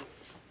 Nope.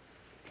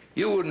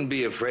 You wouldn't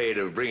be afraid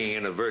of bringing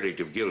in a verdict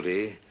of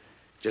guilty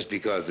just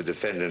because the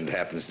defendant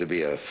happens to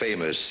be a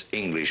famous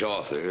English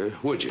author,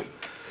 would you?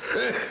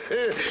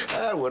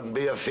 I wouldn't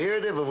be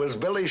afeard if it was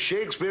Billy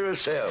Shakespeare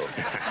himself.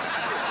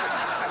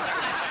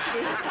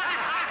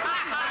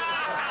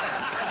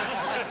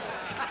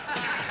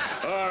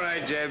 All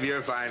right, Jeb,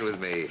 you're fine with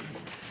me.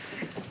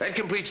 That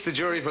completes the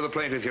jury for the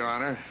plaintiff, Your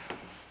Honor.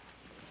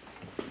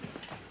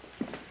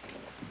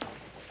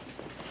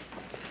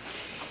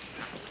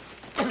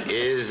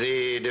 Is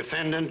the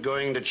defendant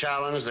going to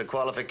challenge the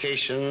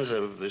qualifications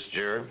of this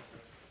juror?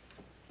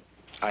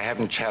 I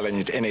haven't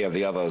challenged any of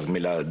the others, my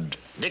lord.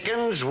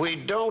 Dickens, we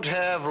don't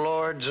have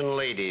lords and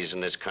ladies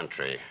in this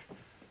country.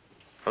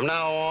 From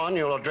now on,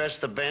 you'll address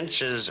the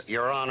bench as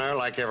Your Honor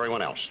like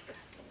everyone else.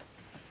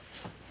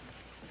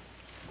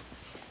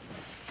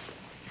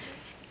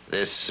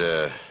 This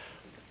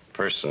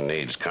person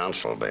needs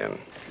counsel, Ben.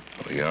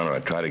 Well, Your Honor, I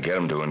tried to get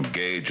him to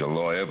engage a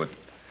lawyer, but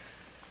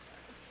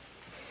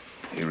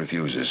he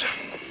refuses.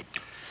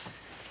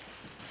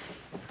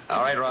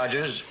 All right,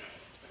 Rogers.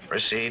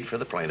 Proceed for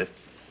the plaintiff.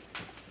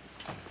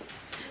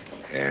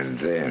 And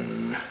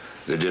then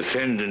the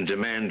defendant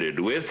demanded,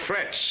 with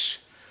threats,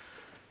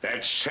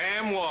 that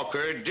Sam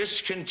Walker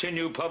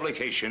discontinue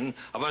publication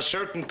of a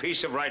certain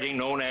piece of writing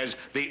known as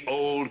the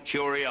Old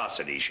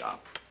Curiosity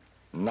Shop.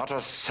 Not a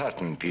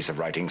certain piece of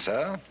writing,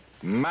 sir.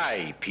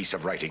 My piece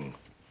of writing.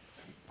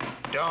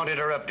 Don't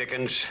interrupt,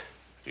 Dickens.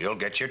 You'll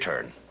get your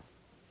turn.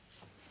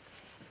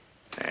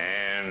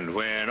 And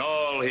when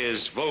all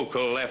his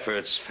vocal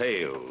efforts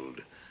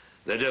failed,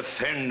 the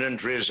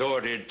defendant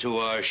resorted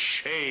to a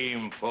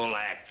shameful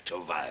act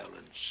of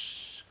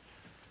violence.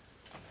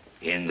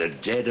 In the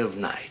dead of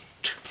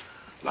night,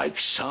 like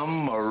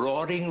some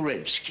marauding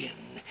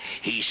redskin,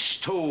 he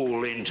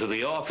stole into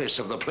the office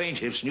of the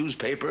plaintiff's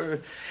newspaper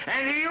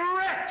and he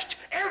wrecked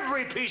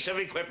every piece of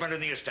equipment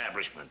in the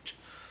establishment.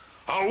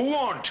 A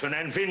wanton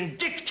and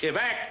vindictive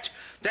act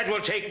that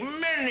will take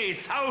many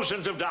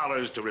thousands of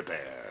dollars to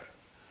repair.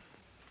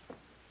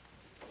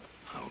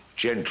 Now,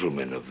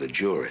 gentlemen of the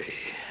jury,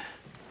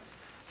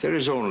 there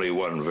is only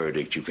one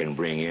verdict you can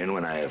bring in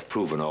when I have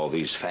proven all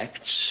these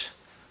facts.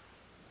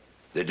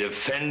 The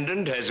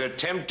defendant has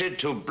attempted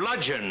to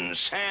bludgeon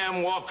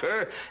Sam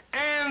Walker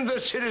and the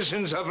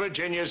citizens of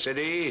Virginia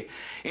City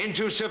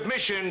into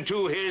submission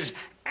to his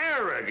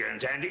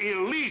arrogant and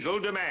illegal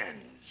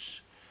demands.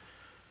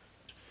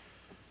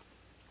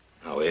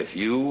 Now, if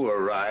you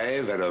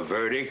arrive at a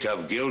verdict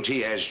of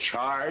guilty as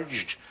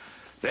charged,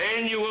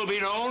 then you will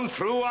be known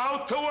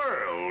throughout the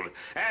world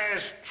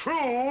as true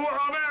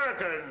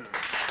Americans.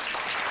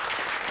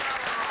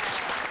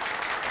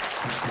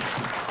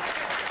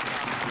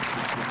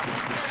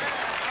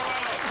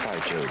 By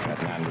Jove,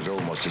 that man was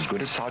almost as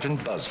good as Sergeant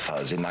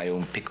Buzzfuzz in my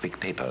own Pickwick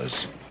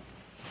papers.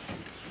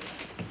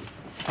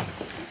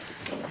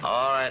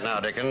 All right now,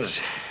 Dickens.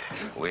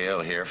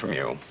 We'll hear from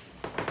you.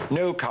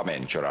 No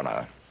comment, Your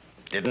Honor.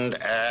 Didn't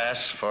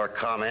ask for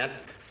comment.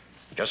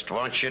 Just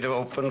want you to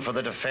open for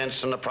the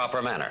defense in the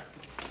proper manner.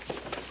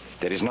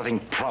 There is nothing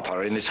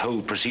improper in this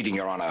whole proceeding,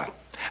 Your Honor.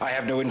 I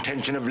have no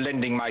intention of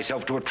lending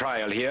myself to a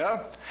trial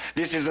here.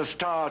 This is a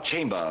star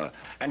chamber,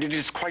 and it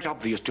is quite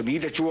obvious to me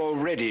that you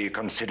already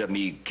consider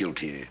me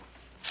guilty.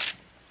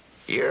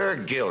 You're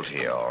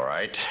guilty, all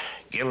right.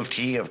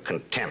 Guilty of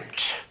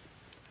contempt.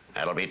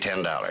 That'll be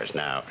 $10.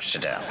 Now,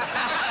 sit down.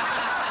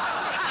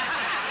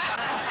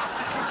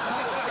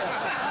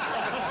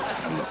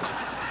 Look,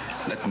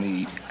 let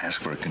me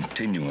ask for a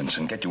continuance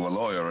and get you a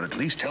lawyer, or at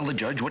least tell the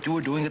judge what you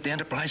were doing at the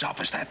Enterprise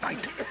office that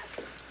night.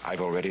 I've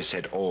already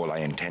said all I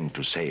intend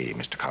to say,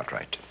 Mr.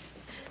 Cartwright.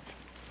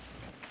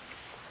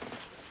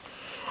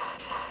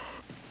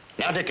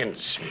 Now,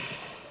 Dickens,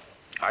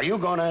 are you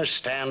going to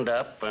stand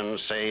up and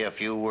say a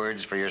few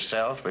words for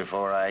yourself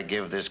before I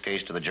give this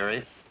case to the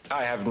jury?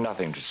 I have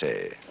nothing to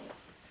say.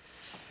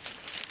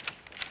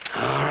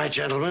 All right,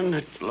 gentlemen,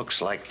 it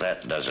looks like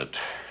that does it.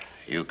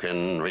 You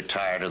can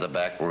retire to the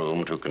back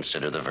room to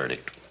consider the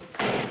verdict.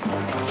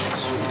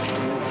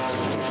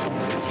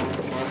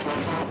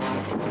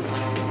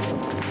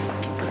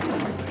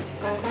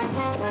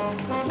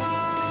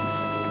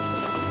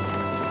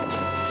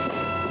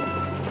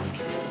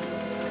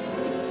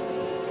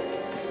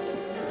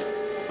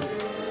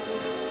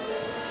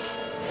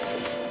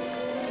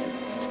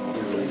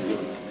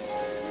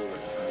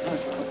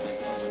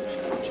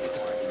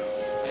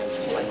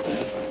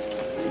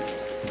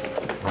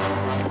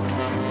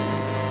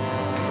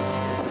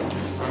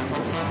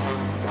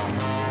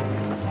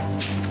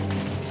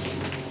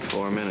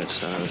 4 minutes.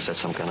 To set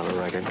some kind of a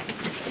record.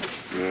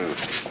 Yeah,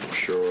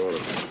 sure ought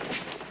to.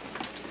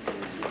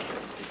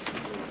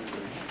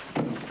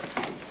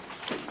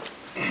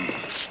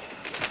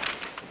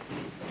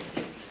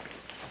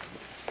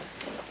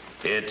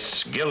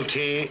 It's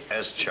guilty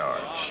as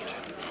charged.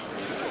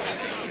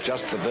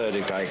 Just the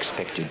verdict I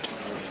expected.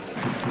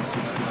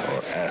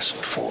 Or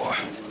asked for.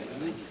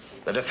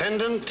 The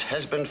defendant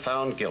has been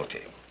found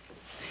guilty.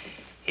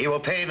 He will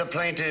pay the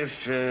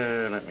plaintiff,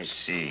 let me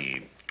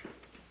see,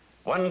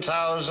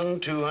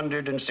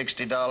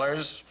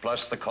 $1,260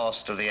 plus the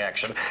cost of the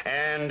action.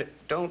 And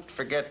don't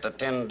forget the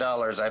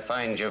 $10 I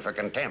fined you for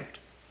contempt.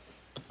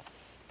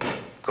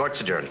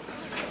 Court's adjourned.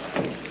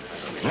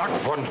 Not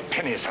one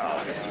penny, sir.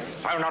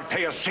 I'll not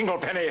pay a single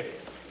penny.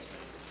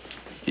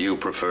 You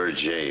prefer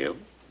jail?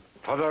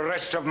 For the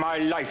rest of my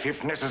life,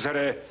 if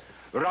necessary,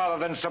 rather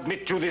than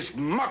submit to this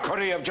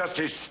mockery of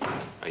justice.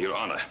 Your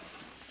Honor,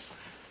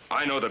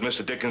 I know that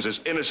Mr. Dickens is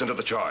innocent of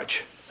the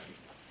charge.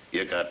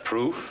 You got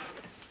proof?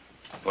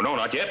 Well, no,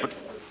 not yet, but...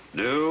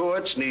 Do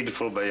what's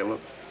needful, bailiff.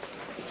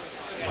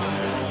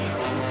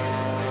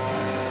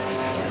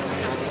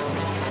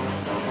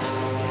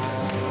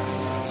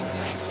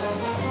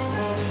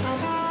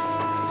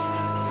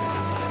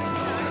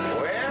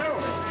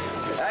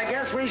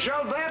 We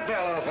showed that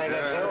fellow a thing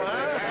or two,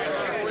 huh?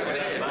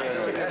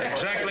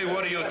 Exactly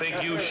what do you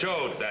think you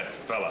showed that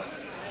fella?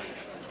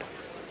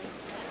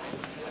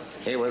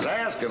 He was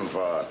asking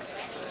for it,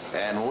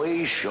 and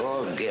we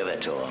sure give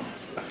it to him.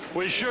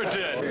 We sure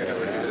did.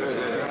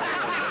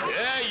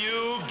 Yeah,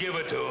 you give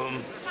it to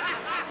him.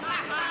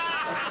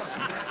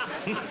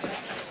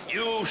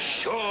 You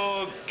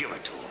sure give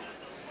it to him.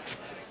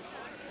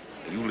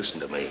 You listen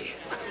to me.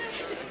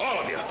 All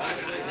of you.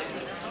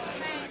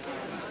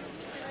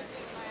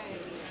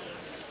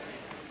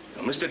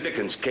 Mr.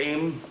 Dickens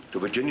came to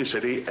Virginia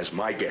City as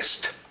my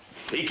guest.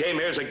 He came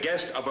here as a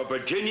guest of a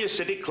Virginia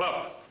City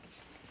club.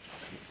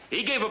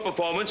 He gave a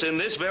performance in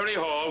this very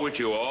hall, which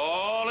you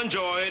all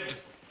enjoyed.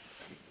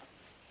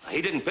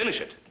 He didn't finish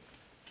it.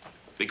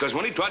 Because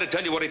when he tried to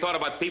tell you what he thought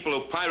about people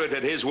who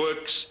pirated his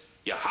works,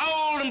 you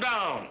howled him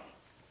down.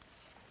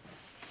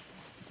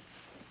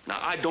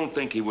 Now, I don't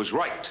think he was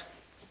right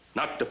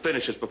not to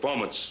finish his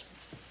performance.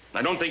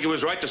 I don't think he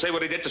was right to say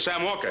what he did to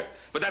Sam Walker,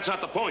 but that's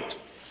not the point.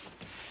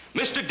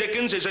 Mr.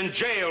 Dickens is in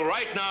jail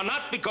right now,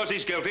 not because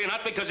he's guilty,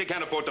 not because he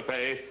can't afford to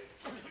pay,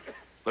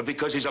 but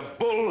because he's a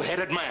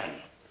bull-headed man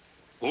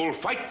who'll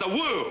fight the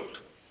world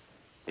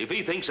if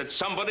he thinks that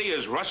somebody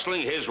is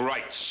rustling his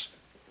rights,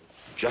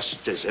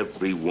 just as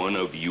every one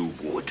of you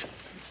would.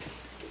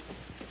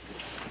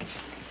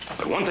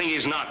 But one thing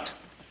he's not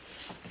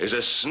is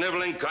a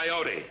sniveling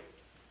coyote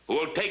who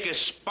will take his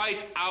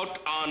spite out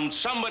on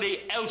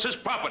somebody else's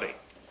property.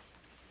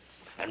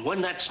 And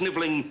when that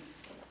sniveling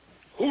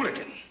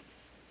hooligan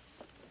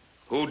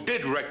who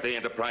did wreck the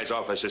Enterprise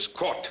office is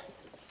caught,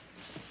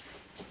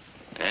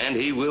 and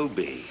he will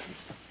be,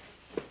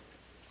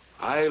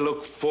 I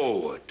look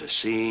forward to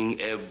seeing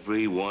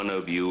every one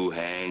of you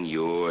hang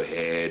your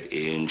head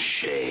in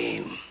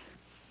shame.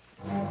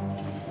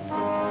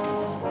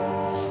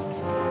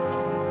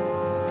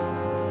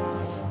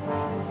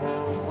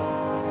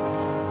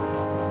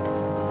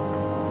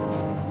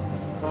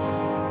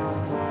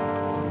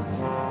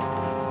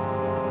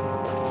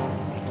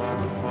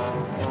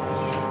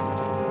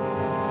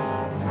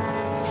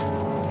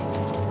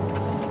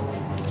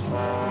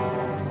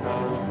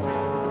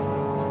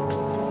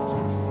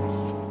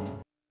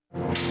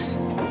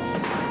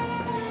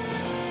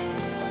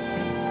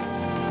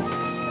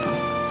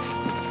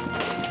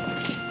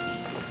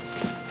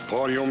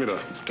 Paul, you want me to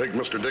Take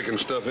Mr.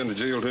 Dickens' stuff into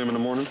jail to him in the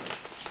morning?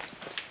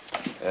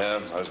 Yeah,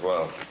 as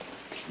well.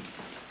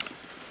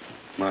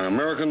 My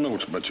American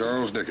Notes by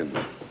Charles Dickens.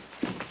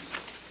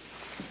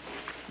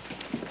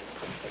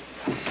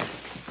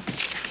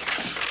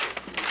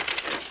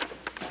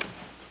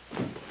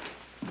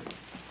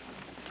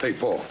 Hey,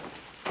 Paul.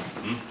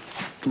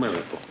 Come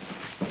here, Paul.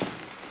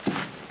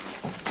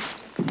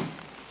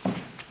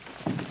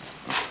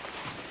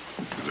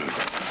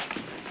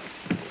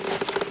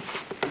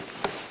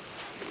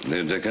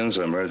 Dear Dickens,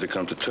 I'm ready to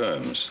come to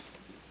terms.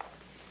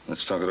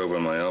 Let's talk it over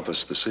in my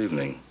office this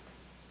evening.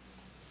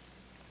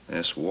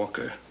 S.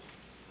 Walker.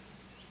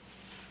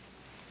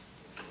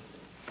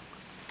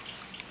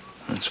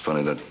 It's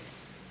funny that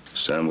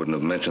Sam wouldn't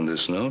have mentioned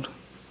this note.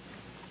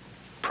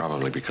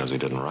 Probably because he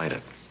didn't write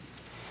it.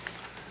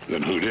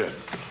 Then who did?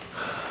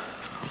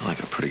 I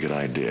like a pretty good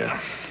idea.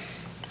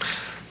 I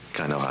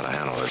think I know how to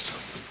handle this.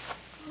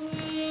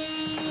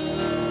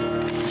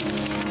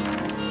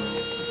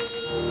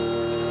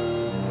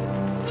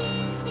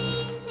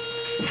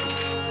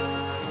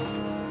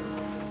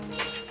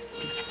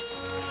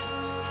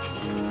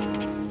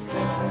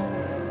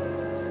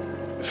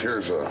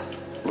 Here's a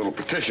little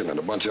petition that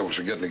a bunch of us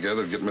are getting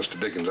together to get Mr.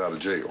 Dickens out of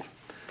jail.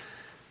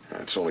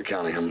 It's only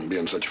counting him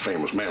being such a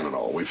famous man and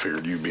all. We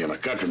figured you being a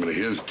countryman of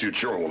his, that you'd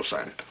sure want to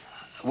sign it.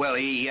 Well,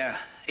 he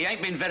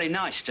ain't been very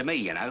nice to me,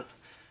 you know.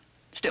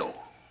 Still,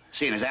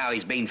 seeing as how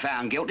he's been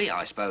found guilty,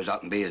 I suppose I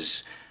can be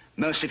as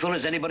merciful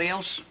as anybody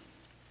else.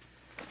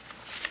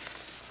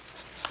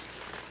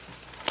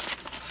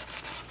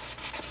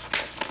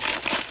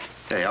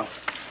 There you are.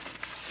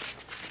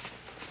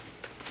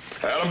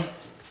 Adam?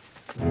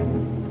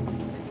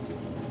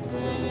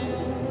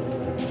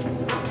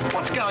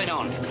 What's going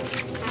on?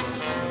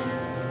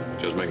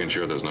 Just making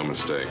sure there's no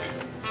mistake.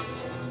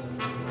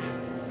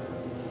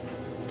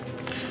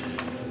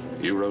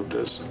 You wrote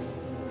this?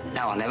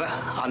 No,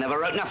 I never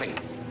wrote nothing.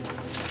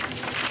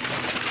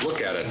 Look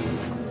at it.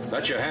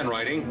 That's your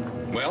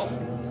handwriting. Well?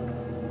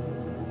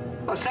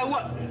 Well, so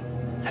what?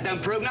 That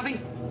don't prove nothing?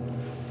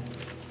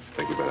 I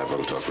think we better have a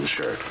little talk with the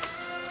sheriff.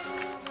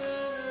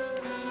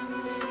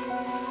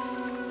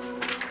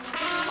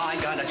 I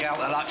ain't going to jail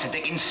with the likes of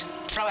Dickens.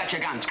 Throw out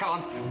your guns, come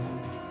on.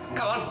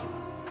 Come on.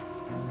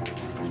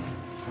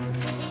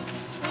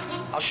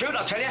 I'll shoot,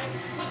 I'll tell you.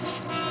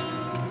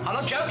 I'm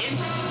not joking.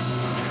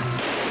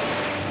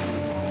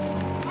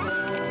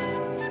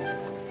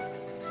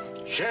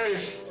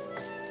 Sheriff.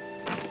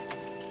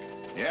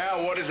 Yeah,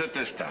 what is it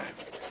this time?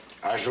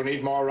 I shall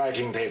need more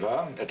writing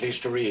paper, at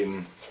least to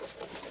ream.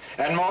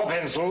 And more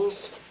pencils.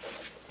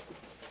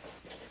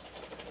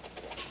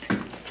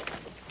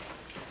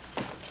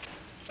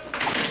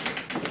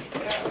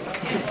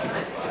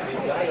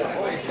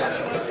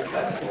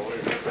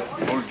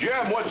 Well,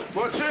 Jim,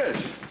 what's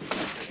this?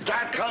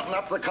 Start counting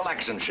up the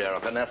collection,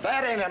 Sheriff, and if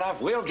that ain't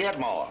enough, we'll get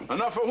more.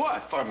 Enough for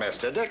what? For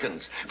Mr.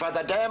 Dickens, for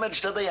the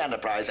damage to the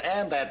Enterprise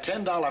and that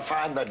 $10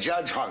 fine the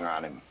judge hung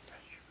on him.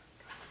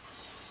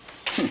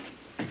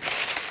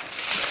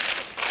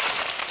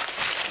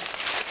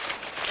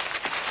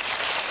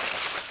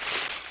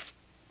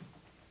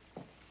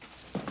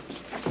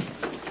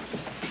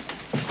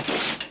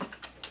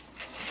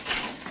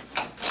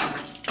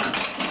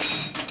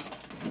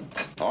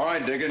 All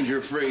right, Dickens,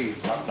 you're free.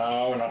 Not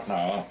now, not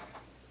now.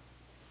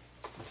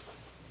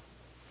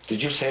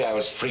 Did you say I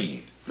was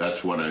free?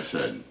 That's what I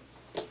said.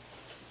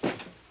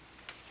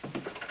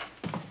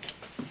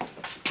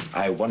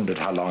 I wondered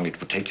how long it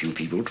would take you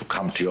people to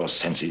come to your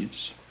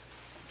senses.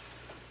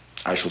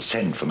 I shall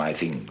send for my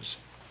things.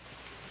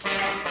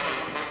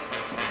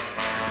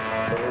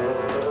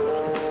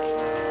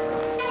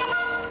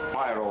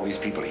 Why are all these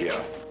people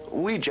here?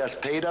 We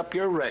just paid up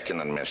your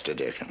reckoning, Mr.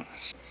 Dickens.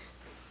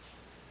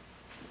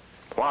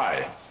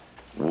 Why?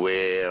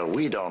 Well,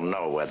 we don't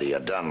know whether you're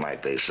done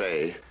like they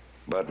say,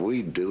 but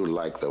we do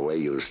like the way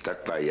you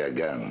stuck by your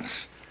guns.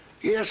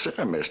 Yes, sir,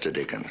 Mr.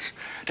 Dickens.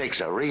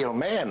 Takes a real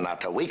man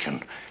not to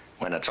weaken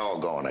when it's all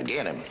going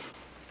against him.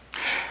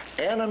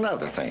 And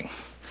another thing,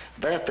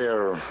 that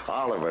there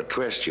Oliver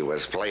Twist you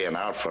was playing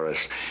out for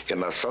us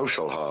in the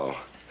social hall,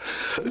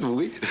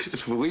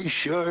 we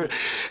sure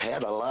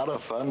had a lot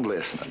of fun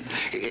listening,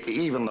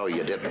 even though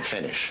you didn't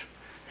finish.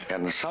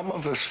 And some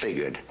of us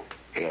figured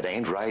it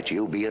ain't right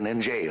you being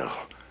in jail,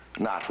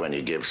 not when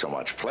you give so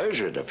much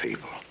pleasure to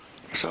people.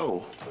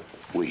 So,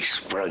 we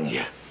sprung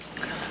you.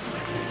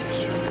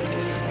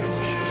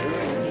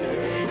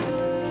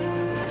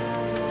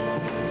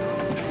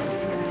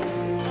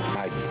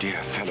 My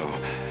dear fellow,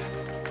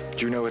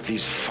 do you know what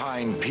these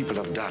fine people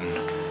have done?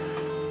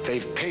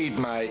 They've paid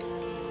my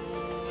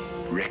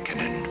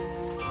reckoning.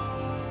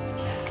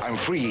 I'm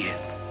free.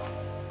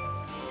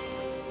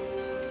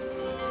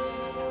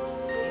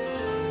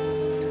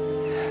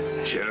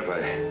 Sheriff,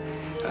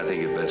 I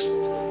think you'd best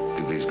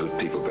give these good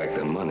people back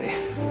their money.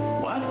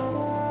 What?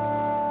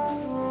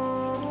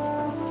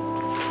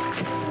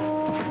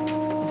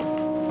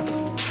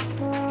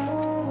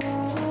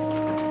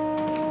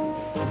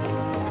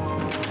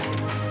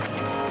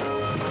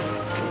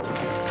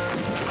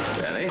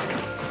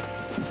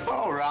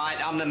 All right,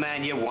 I'm the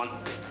man you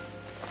want.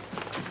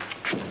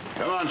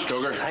 Come on,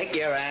 Stoker. Take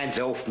your hands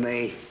off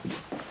me.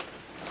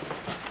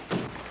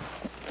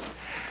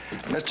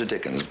 Mr.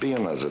 Dickens,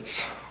 being as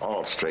it's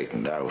all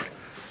straightened out,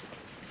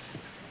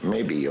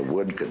 maybe you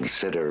would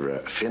consider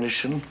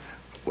finishing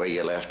where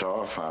you left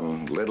off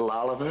on Little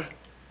Oliver,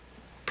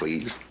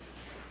 please?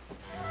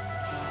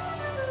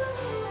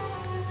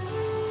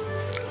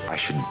 I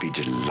should be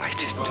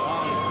delighted.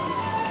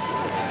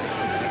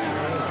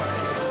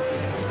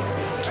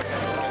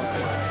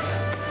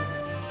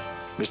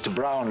 Mr.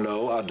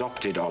 Brownlow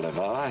adopted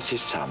Oliver as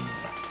his son,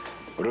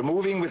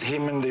 removing with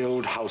him and the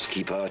old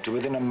housekeeper to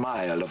within a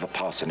mile of the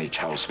parsonage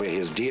house where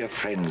his dear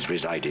friends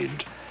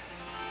resided.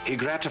 He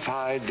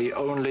gratified the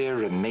only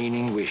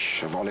remaining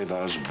wish of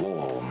Oliver's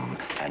warm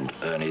and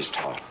earnest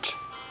heart,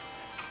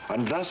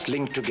 and thus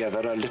linked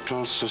together a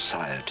little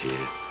society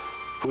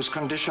whose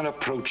condition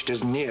approached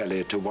as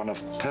nearly to one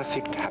of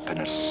perfect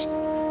happiness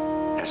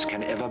as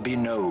can ever be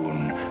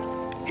known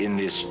in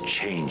this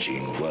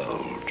changing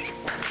world.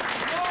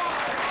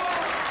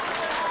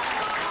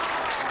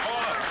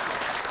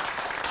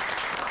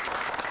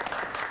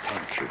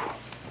 Thank you.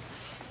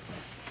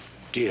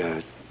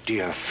 Dear,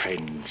 dear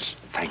friends,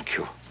 thank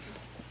you.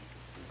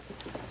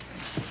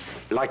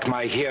 Like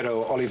my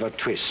hero, Oliver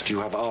Twist, you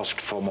have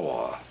asked for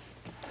more.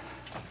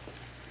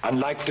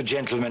 Unlike the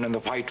gentleman in the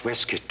white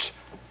waistcoat,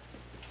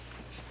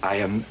 I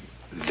am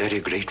very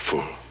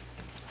grateful.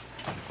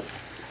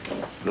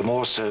 The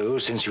more so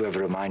since you have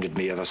reminded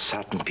me of a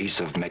certain piece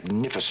of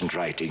magnificent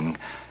writing,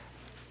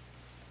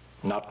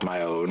 not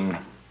my own,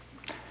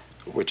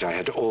 which I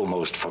had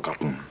almost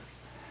forgotten.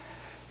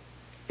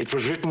 It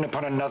was written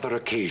upon another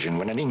occasion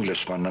when an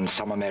Englishman and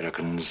some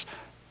Americans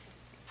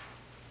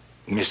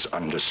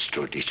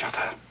misunderstood each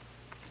other.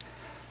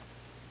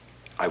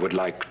 I would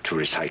like to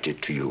recite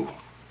it to you.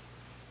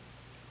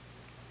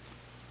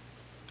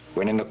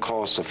 When in the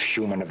course of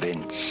human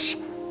events,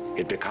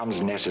 it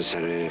becomes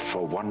necessary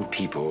for one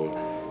people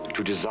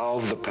to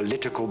dissolve the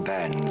political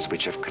bands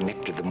which have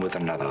connected them with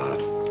another,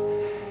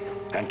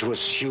 and to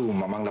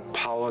assume among the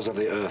powers of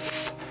the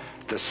earth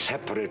the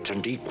separate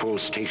and equal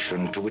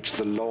station to which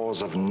the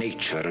laws of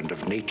nature and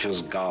of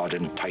nature's God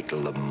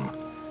entitle them.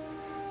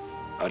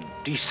 A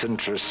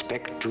decent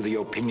respect to the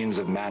opinions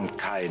of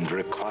mankind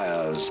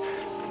requires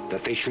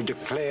that they should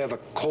declare the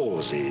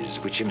causes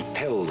which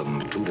impel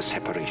them to the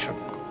separation.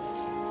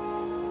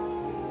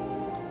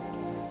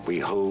 We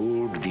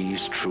hold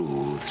these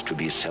truths to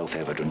be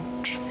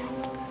self-evident,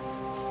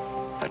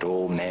 that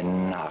all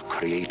men are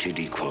created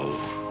equal,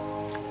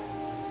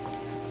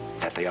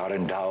 that they are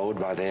endowed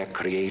by their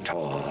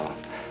Creator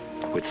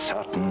with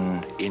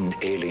certain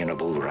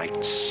inalienable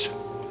rights,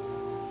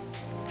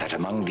 that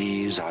among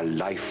these are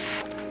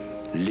life,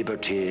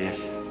 liberty,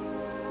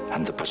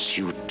 and the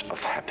pursuit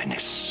of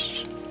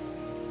happiness.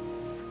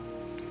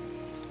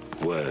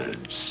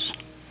 Words,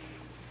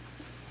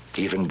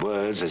 even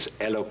words as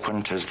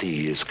eloquent as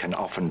these, can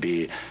often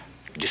be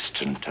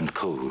distant and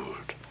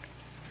cold.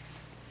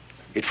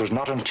 It was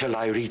not until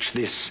I reached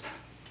this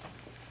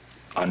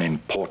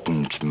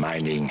unimportant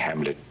mining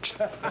hamlet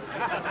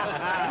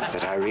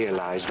that I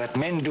realized that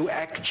men do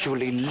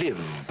actually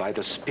live by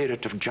the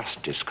spirit of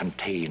justice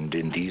contained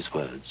in these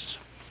words.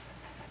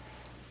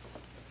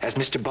 As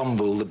Mr.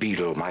 Bumble the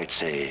Beetle might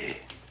say,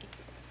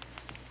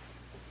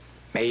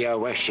 "May your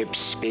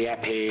worships be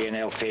happy and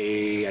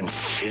healthy and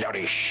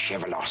flourish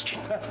everlasting."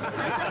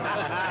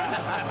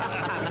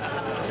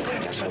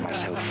 And as for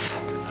myself,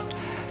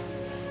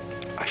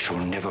 I shall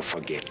never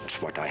forget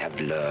what I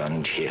have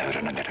learned here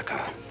in America.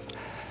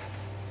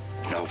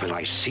 Nor will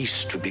I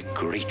cease to be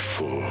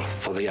grateful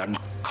for the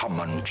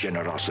uncommon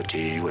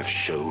generosity you have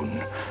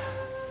shown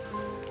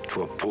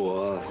to a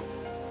poor,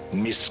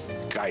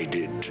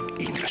 misguided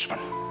Englishman.